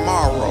brighter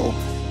tomorrow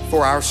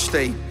for our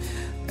state.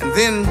 And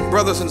then,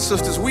 brothers and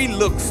sisters, we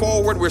look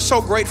forward. We're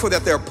so grateful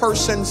that there are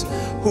persons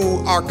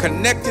who are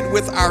connected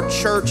with our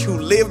church who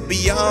live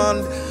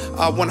beyond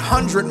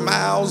 100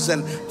 miles.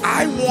 And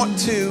I want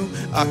to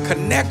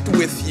connect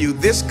with you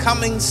this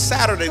coming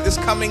Saturday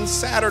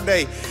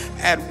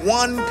at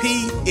 1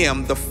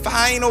 p.m., the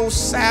final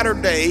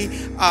Saturday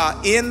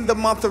in the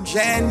month of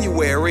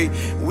January.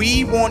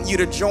 We want you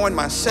to join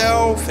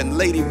myself and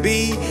Lady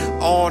B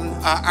on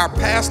our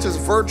pastor's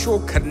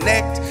virtual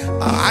connect.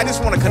 I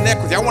just want to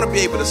connect with I want to be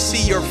able to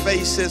see your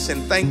faces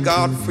and thank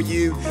God for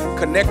you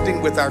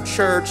connecting with our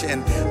church.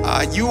 And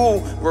you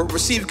will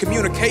receive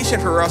communication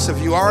for us if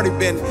you've already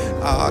been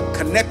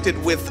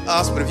connected with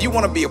us. But if you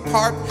want to be a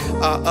part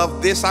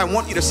of this, I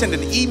want you to send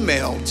an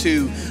email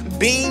to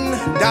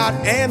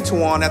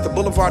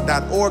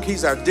bean.antoine@theboulevard.org.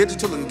 He's our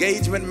digital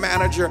engagement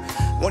manager.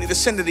 I want you to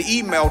send an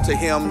email to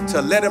him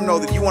to let him know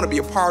that you want to be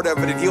a part of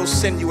it, and he'll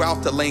send you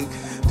out the link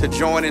to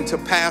join into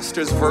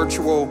Pastor's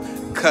Virtual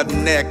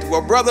Connect.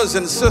 Well, brothers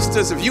and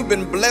sisters, if you've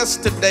been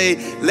blessed today,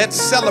 let's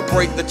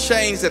celebrate the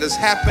change that has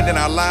happened in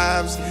our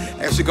lives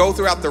as we go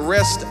throughout the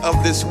rest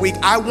of this week.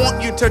 I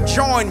want you to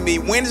join me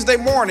Wednesday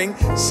morning,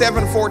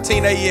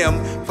 7:14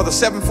 a.m. for the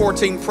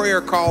 7:14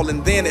 prayer call,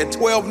 and then at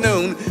 12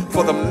 noon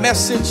for the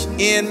message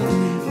in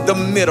the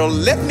middle.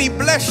 Let me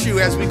bless you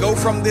as we go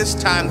from this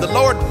time. The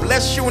Lord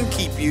bless you and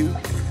keep you.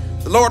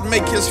 The Lord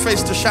make his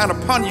face to shine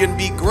upon you and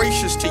be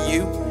gracious to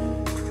you.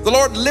 The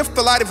Lord lift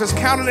the light of his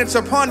countenance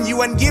upon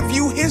you and give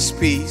you his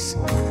peace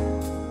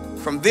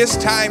from this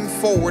time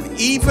forward,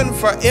 even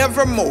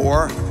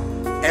forevermore,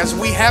 as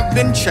we have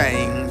been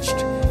changed.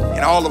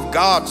 And all of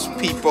God's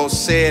people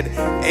said,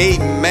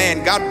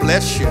 amen. God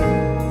bless you.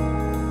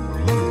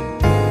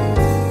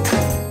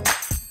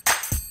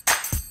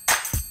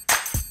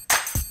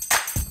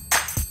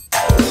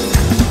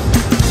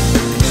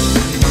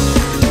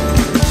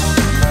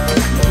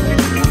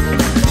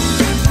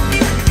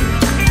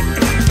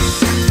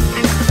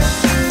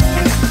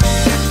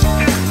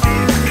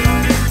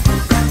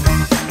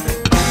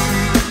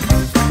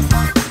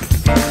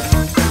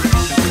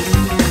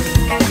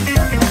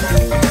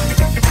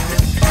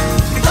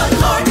 The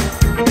Lord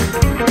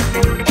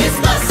is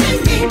blessing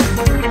me.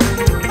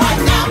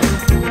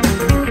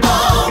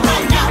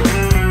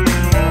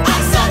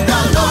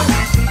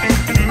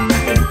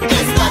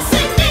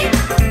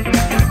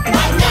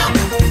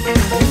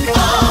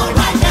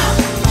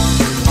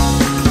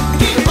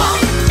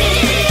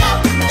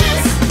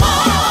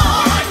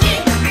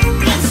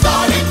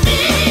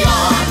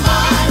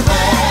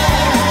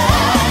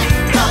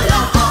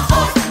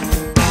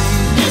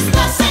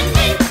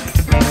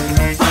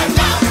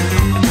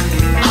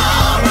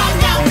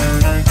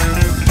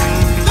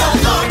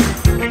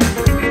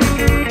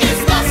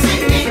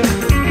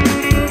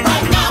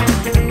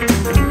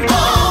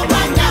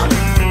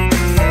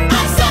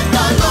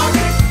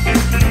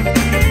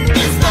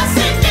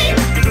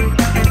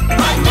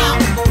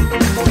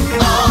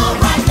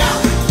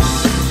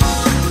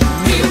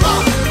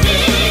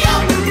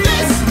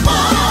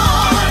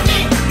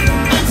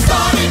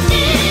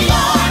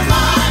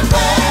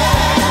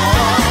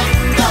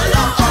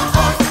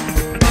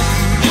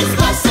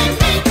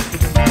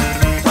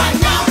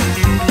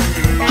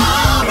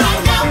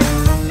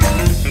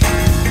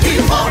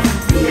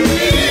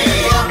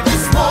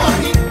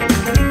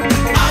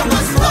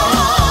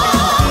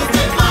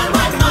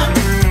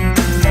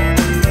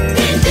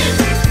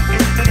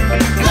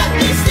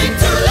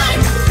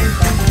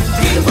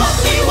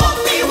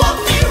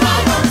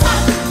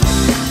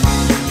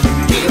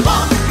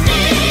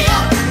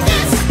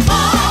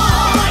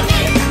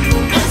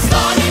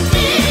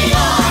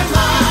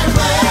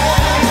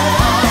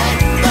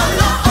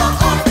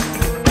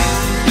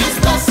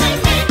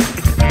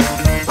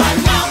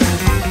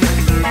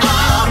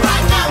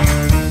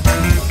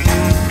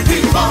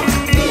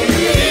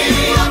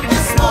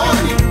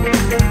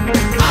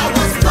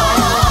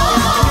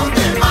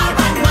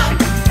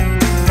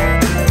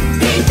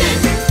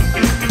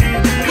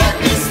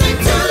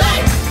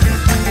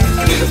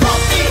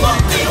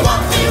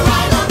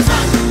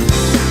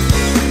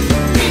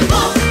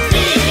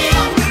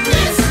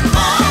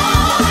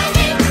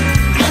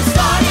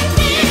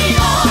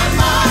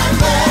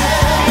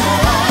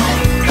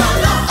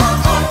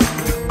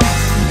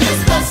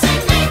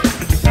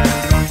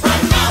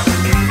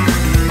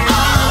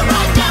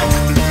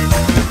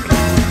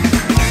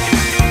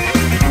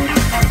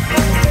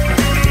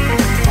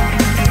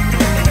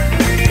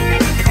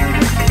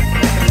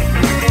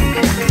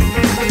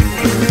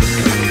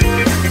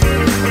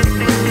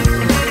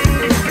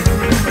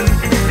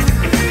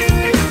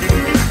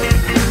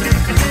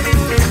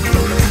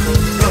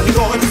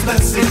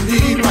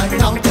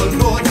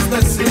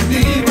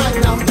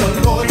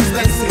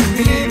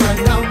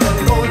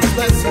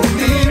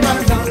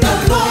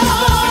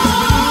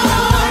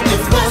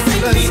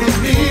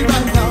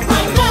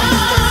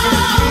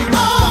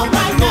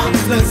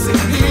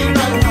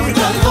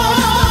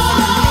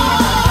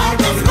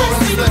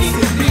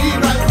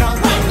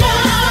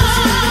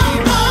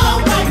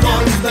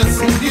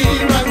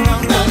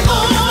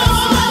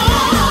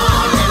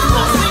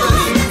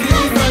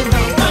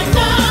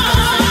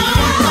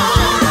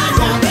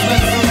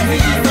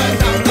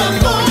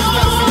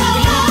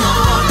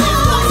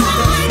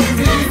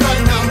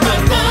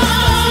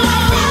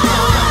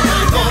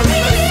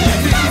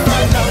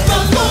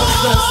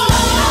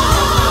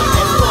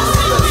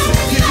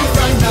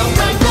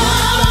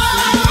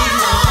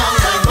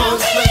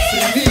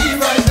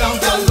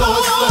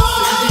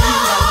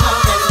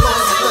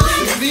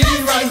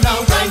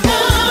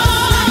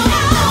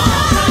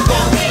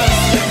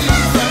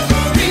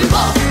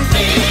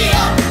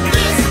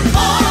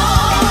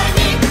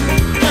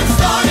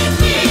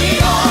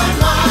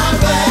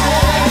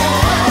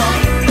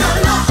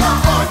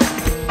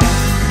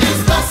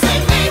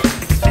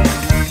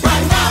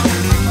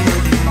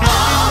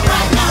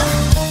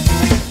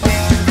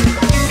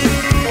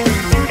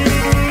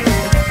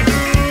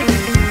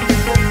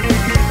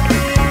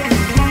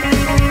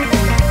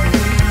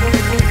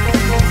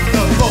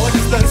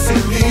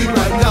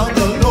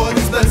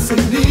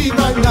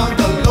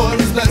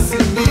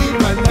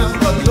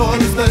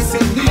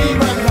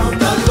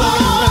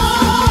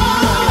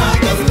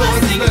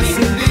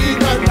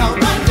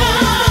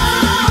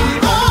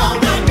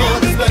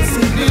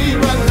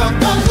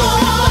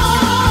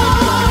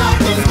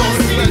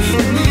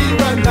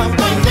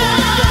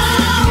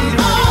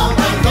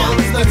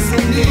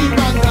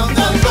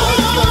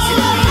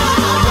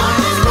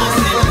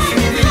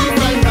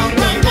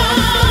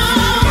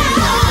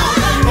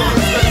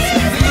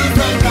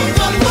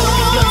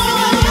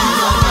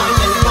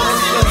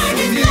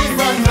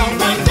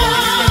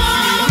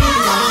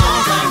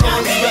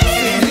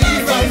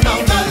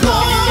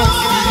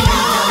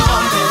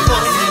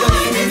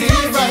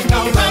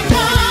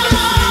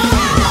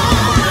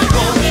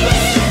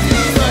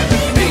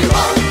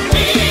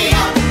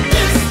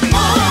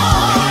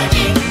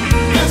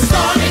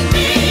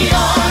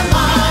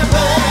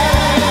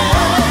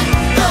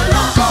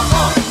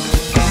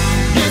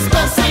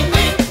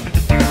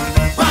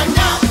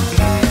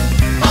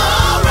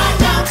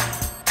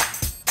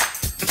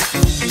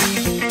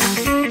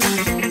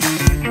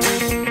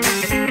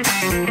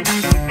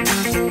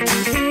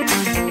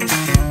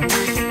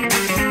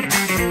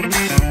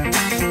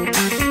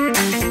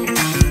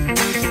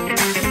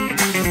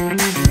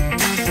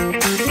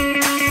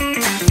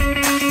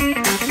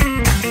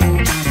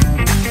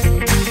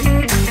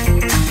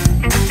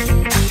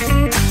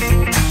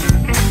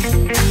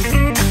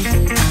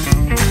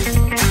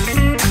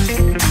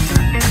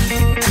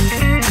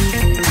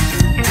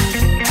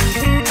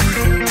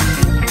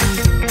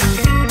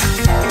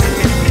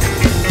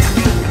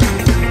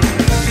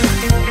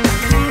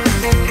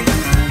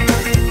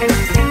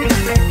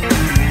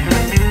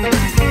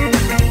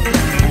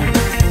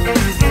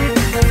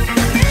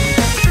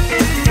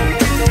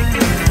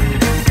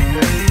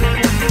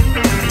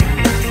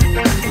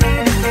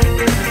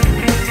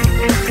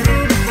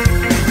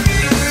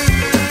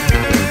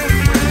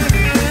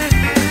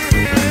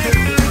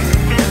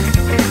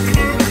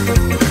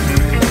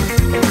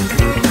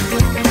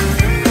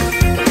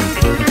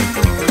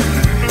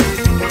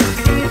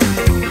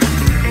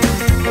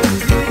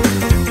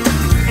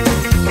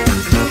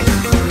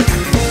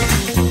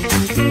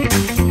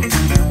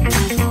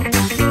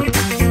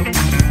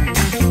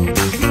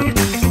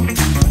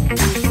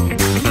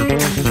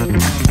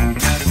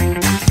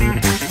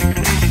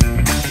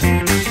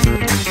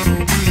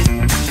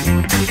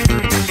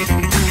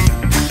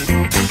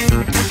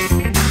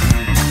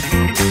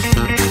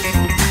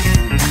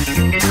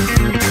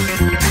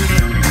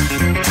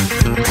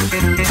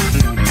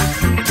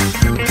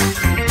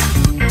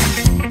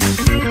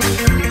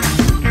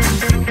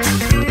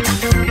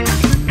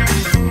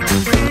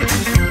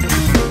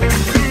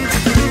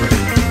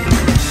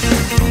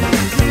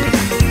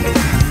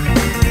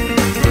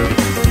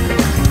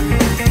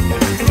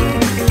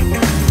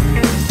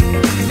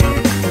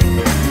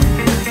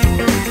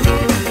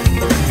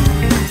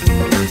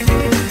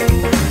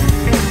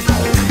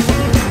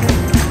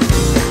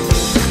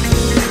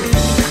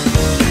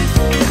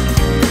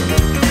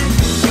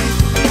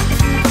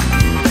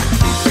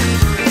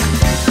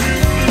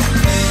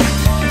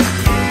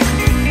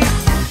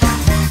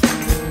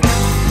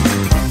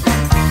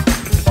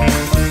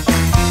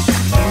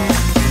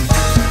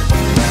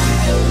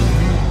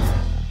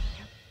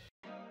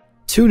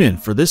 Tune in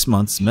for this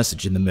month's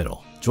Message in the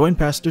Middle. Join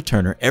Pastor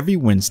Turner every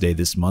Wednesday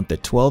this month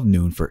at 12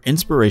 noon for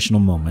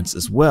inspirational moments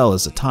as well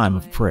as a time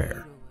of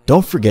prayer.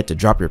 Don't forget to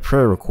drop your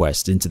prayer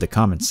request into the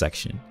comments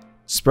section.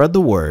 Spread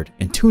the word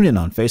and tune in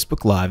on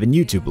Facebook Live and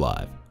YouTube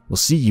Live. We'll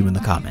see you in the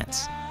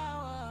comments.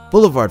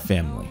 Boulevard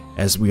family,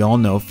 as we all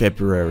know,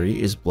 February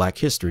is Black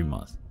History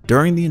Month.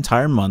 During the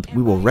entire month,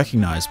 we will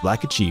recognize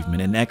Black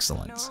achievement and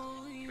excellence.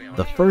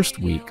 The first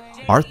week,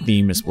 our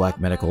theme is Black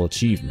Medical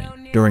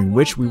Achievement, during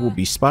which we will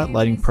be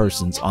spotlighting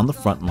persons on the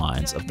front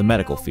lines of the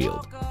medical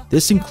field.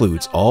 This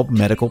includes all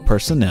medical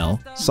personnel,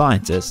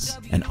 scientists,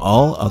 and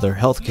all other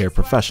healthcare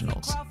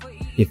professionals.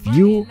 If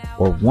you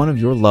or one of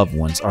your loved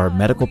ones are a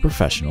medical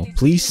professional,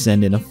 please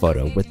send in a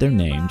photo with their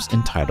names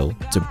and title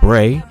to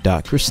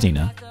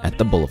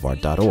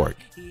bray.christina@theboulevard.org.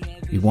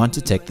 We want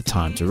to take the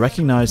time to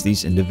recognize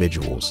these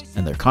individuals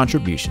and their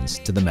contributions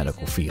to the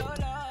medical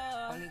field.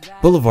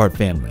 Boulevard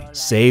family,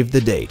 save the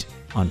date.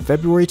 On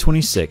February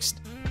 26th,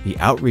 the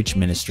Outreach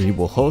Ministry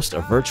will host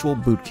a virtual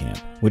boot camp,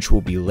 which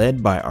will be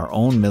led by our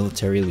own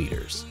military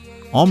leaders.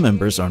 All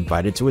members are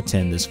invited to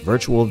attend this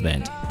virtual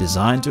event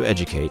designed to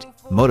educate,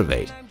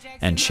 motivate,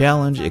 and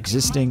challenge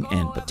existing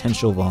and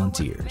potential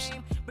volunteers.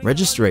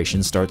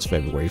 Registration starts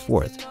February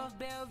 4th.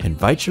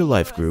 Invite your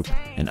life group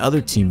and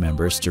other team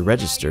members to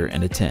register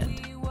and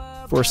attend.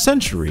 For a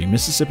century,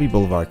 Mississippi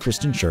Boulevard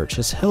Christian Church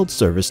has held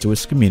service to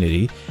its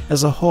community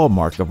as a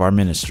hallmark of our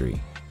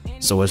ministry.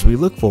 So as we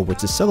look forward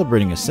to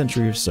celebrating a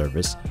century of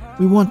service,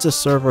 we want to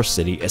serve our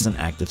city as an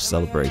active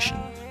celebration.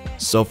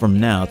 So from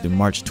now through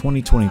March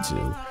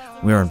 2022,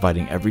 we are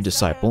inviting every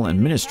disciple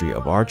and ministry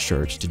of our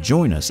church to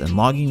join us in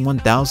logging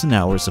 1,000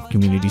 hours of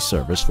community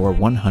service for our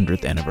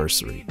 100th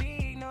anniversary.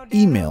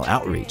 Email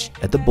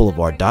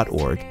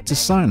outreach@theboulevard.org to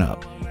sign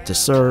up, to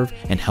serve,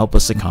 and help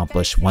us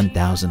accomplish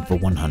 1,000 for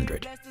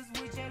 100.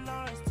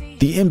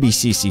 The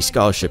MBCC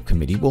Scholarship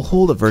Committee will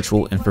hold a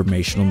virtual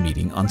informational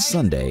meeting on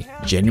Sunday,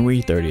 January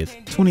 30th,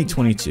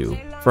 2022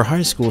 for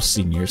high school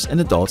seniors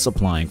and adults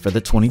applying for the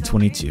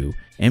 2022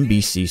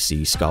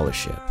 MBCC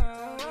Scholarship.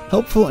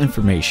 Helpful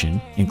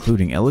information,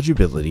 including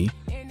eligibility,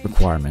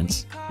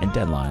 requirements, and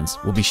deadlines,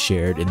 will be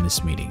shared in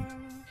this meeting.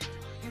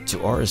 To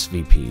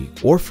RSVP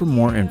or for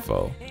more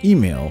info,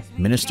 email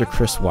Minister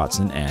Chris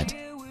Watson at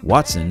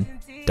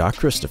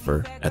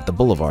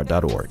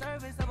watson.christopher@theboulevard.org.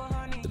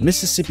 The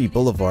Mississippi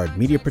Boulevard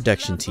Media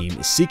Production Team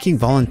is seeking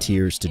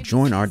volunteers to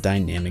join our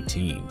dynamic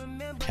team.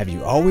 Have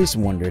you always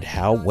wondered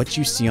how what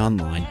you see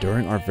online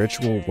during our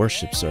virtual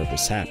worship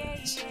service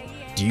happens?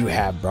 Do you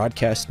have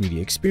broadcast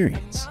media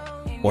experience?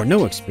 Or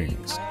no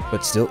experience,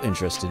 but still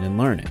interested in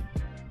learning?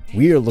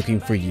 We are looking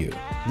for you.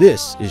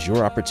 This is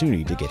your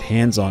opportunity to get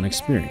hands-on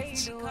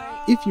experience.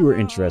 If you are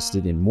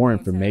interested in more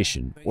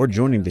information or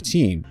joining the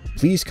team,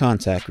 please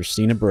contact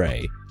Christina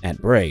Bray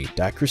at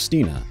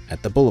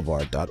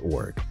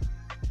bray.christina@theboulevard.org.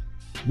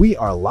 We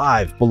are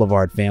live,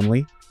 Boulevard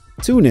family.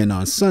 Tune in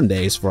on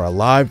Sundays for a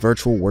live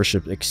virtual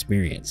worship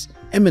experience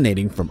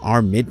emanating from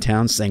our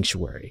Midtown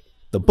sanctuary.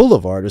 The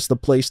Boulevard is the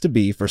place to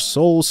be for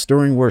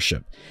soul-stirring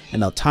worship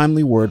and a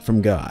timely word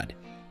from God.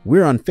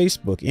 We're on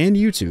Facebook and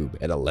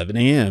YouTube at 11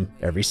 a.m.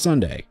 every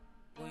Sunday.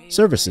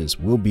 Services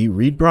will be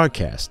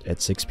rebroadcast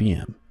at 6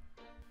 p.m.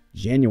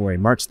 January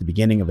marks the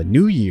beginning of a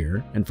new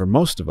year, and for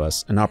most of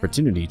us, an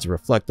opportunity to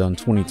reflect on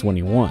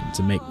 2021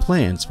 to make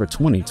plans for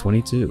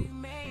 2022.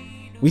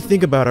 We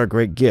think about our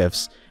great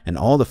gifts and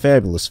all the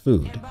fabulous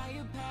food.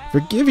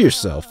 Forgive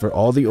yourself for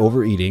all the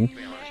overeating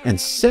and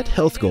set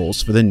health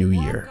goals for the new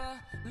year.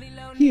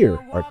 Here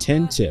are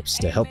 10 tips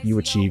to help you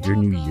achieve your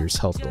New Year's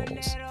health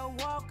goals.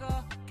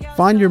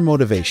 Find your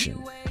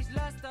motivation.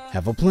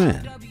 Have a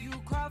plan.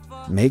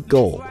 Make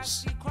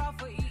goals.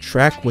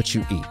 Track what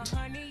you eat.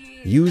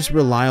 Use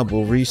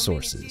reliable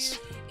resources.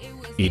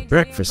 Eat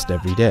breakfast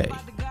every day.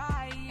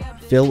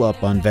 Fill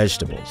up on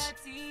vegetables.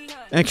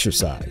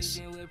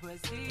 Exercise.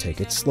 Take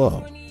it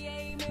slow.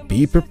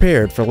 Be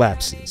prepared for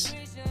lapses.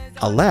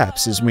 A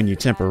lapse is when you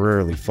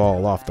temporarily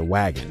fall off the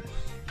wagon.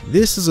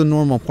 This is a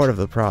normal part of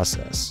the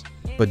process,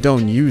 but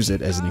don't use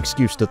it as an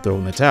excuse to throw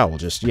in the towel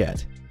just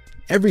yet.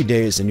 Every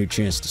day is a new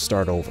chance to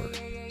start over,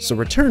 so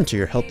return to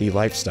your healthy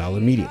lifestyle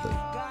immediately.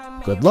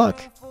 Good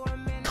luck!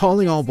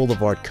 Calling all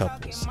Boulevard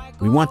couples,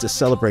 we want to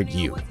celebrate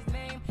you.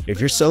 If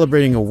you're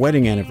celebrating a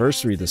wedding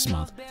anniversary this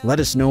month,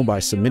 let us know by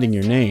submitting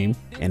your name,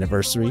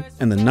 anniversary,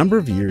 and the number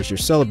of years you're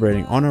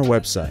celebrating on our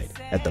website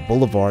at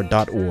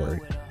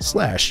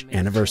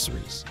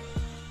theboulevard.org/anniversaries.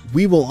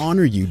 We will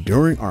honor you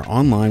during our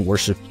online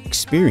worship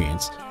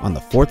experience on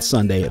the 4th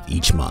Sunday of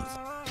each month.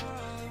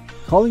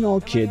 Calling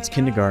all kids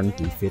kindergarten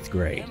through 5th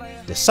grade,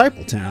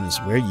 Discipletown is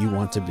where you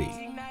want to be.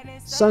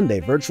 Sunday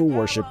virtual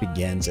worship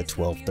begins at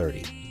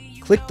 12:30.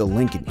 Click the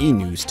link in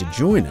e-news to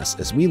join us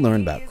as we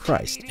learn about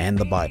Christ and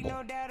the Bible.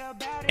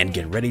 And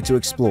get ready to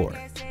explore.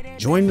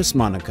 Join Miss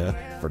Monica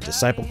for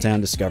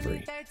Discipletown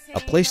Discovery, a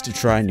place to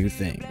try new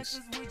things.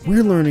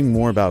 We're learning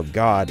more about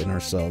God and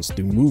ourselves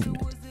through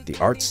movement, the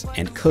arts,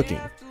 and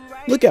cooking.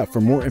 Look out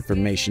for more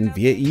information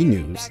via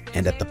e-news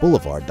and at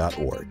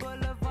theboulevard.org.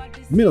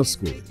 Middle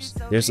schoolers,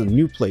 there's a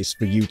new place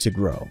for you to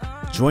grow.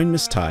 Join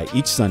Miss Ty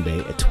each Sunday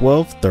at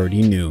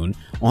 12:30 noon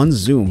on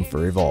Zoom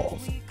for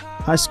Evolve.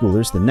 High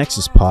schoolers, the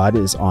Nexus Pod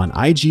is on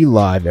IG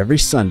Live every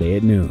Sunday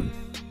at noon.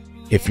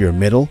 If you're a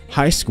middle,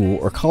 high school,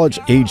 or college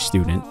age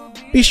student,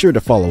 be sure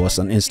to follow us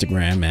on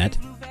Instagram at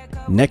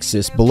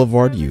Nexus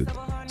Boulevard Youth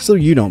so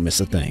you don't miss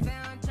a thing.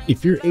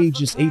 If your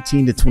age is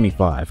 18 to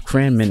 25,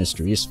 CRAM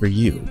Ministry is for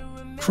you.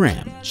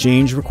 CRAM,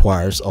 Change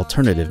Requires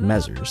Alternative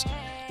Measures,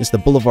 is the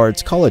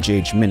Boulevard's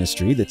college-age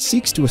ministry that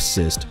seeks to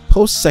assist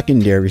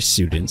post-secondary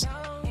students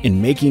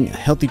in making a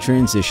healthy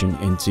transition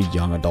into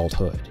young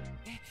adulthood.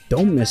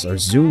 Don't miss our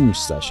Zoom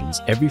sessions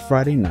every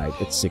Friday night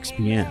at 6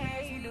 p.m.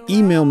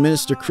 Email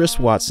Minister Chris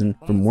Watson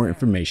for more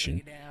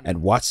information at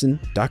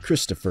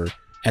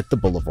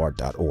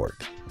watson.christopher@theboulevard.org.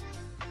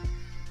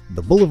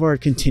 The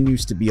Boulevard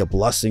continues to be a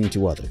blessing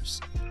to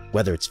others,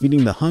 whether it's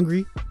feeding the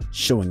hungry,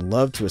 showing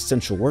love to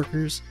essential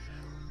workers,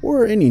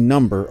 or any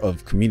number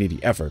of community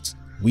efforts.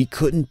 We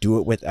couldn't do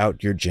it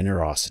without your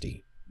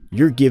generosity.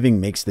 Your giving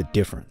makes the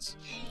difference.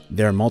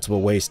 There are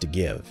multiple ways to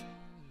give.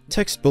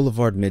 Text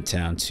Boulevard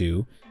Midtown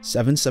to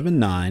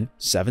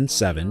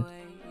 77977,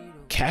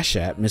 Cash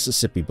App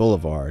Mississippi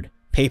Boulevard,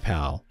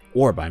 PayPal,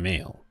 or by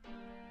mail.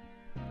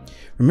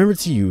 Remember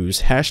to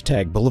use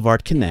hashtag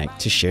Boulevard Connect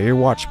to share your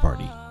watch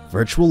party,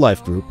 virtual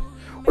life group,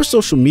 or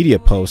social media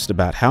post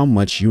about how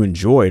much you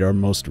enjoyed our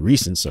most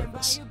recent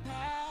service.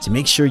 To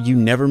make sure you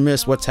never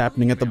miss what's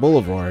happening at the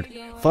Boulevard,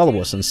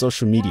 follow us on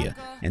social media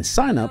and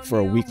sign up for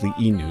our weekly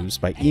e-news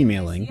by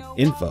emailing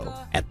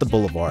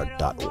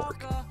info@theboulevard.org.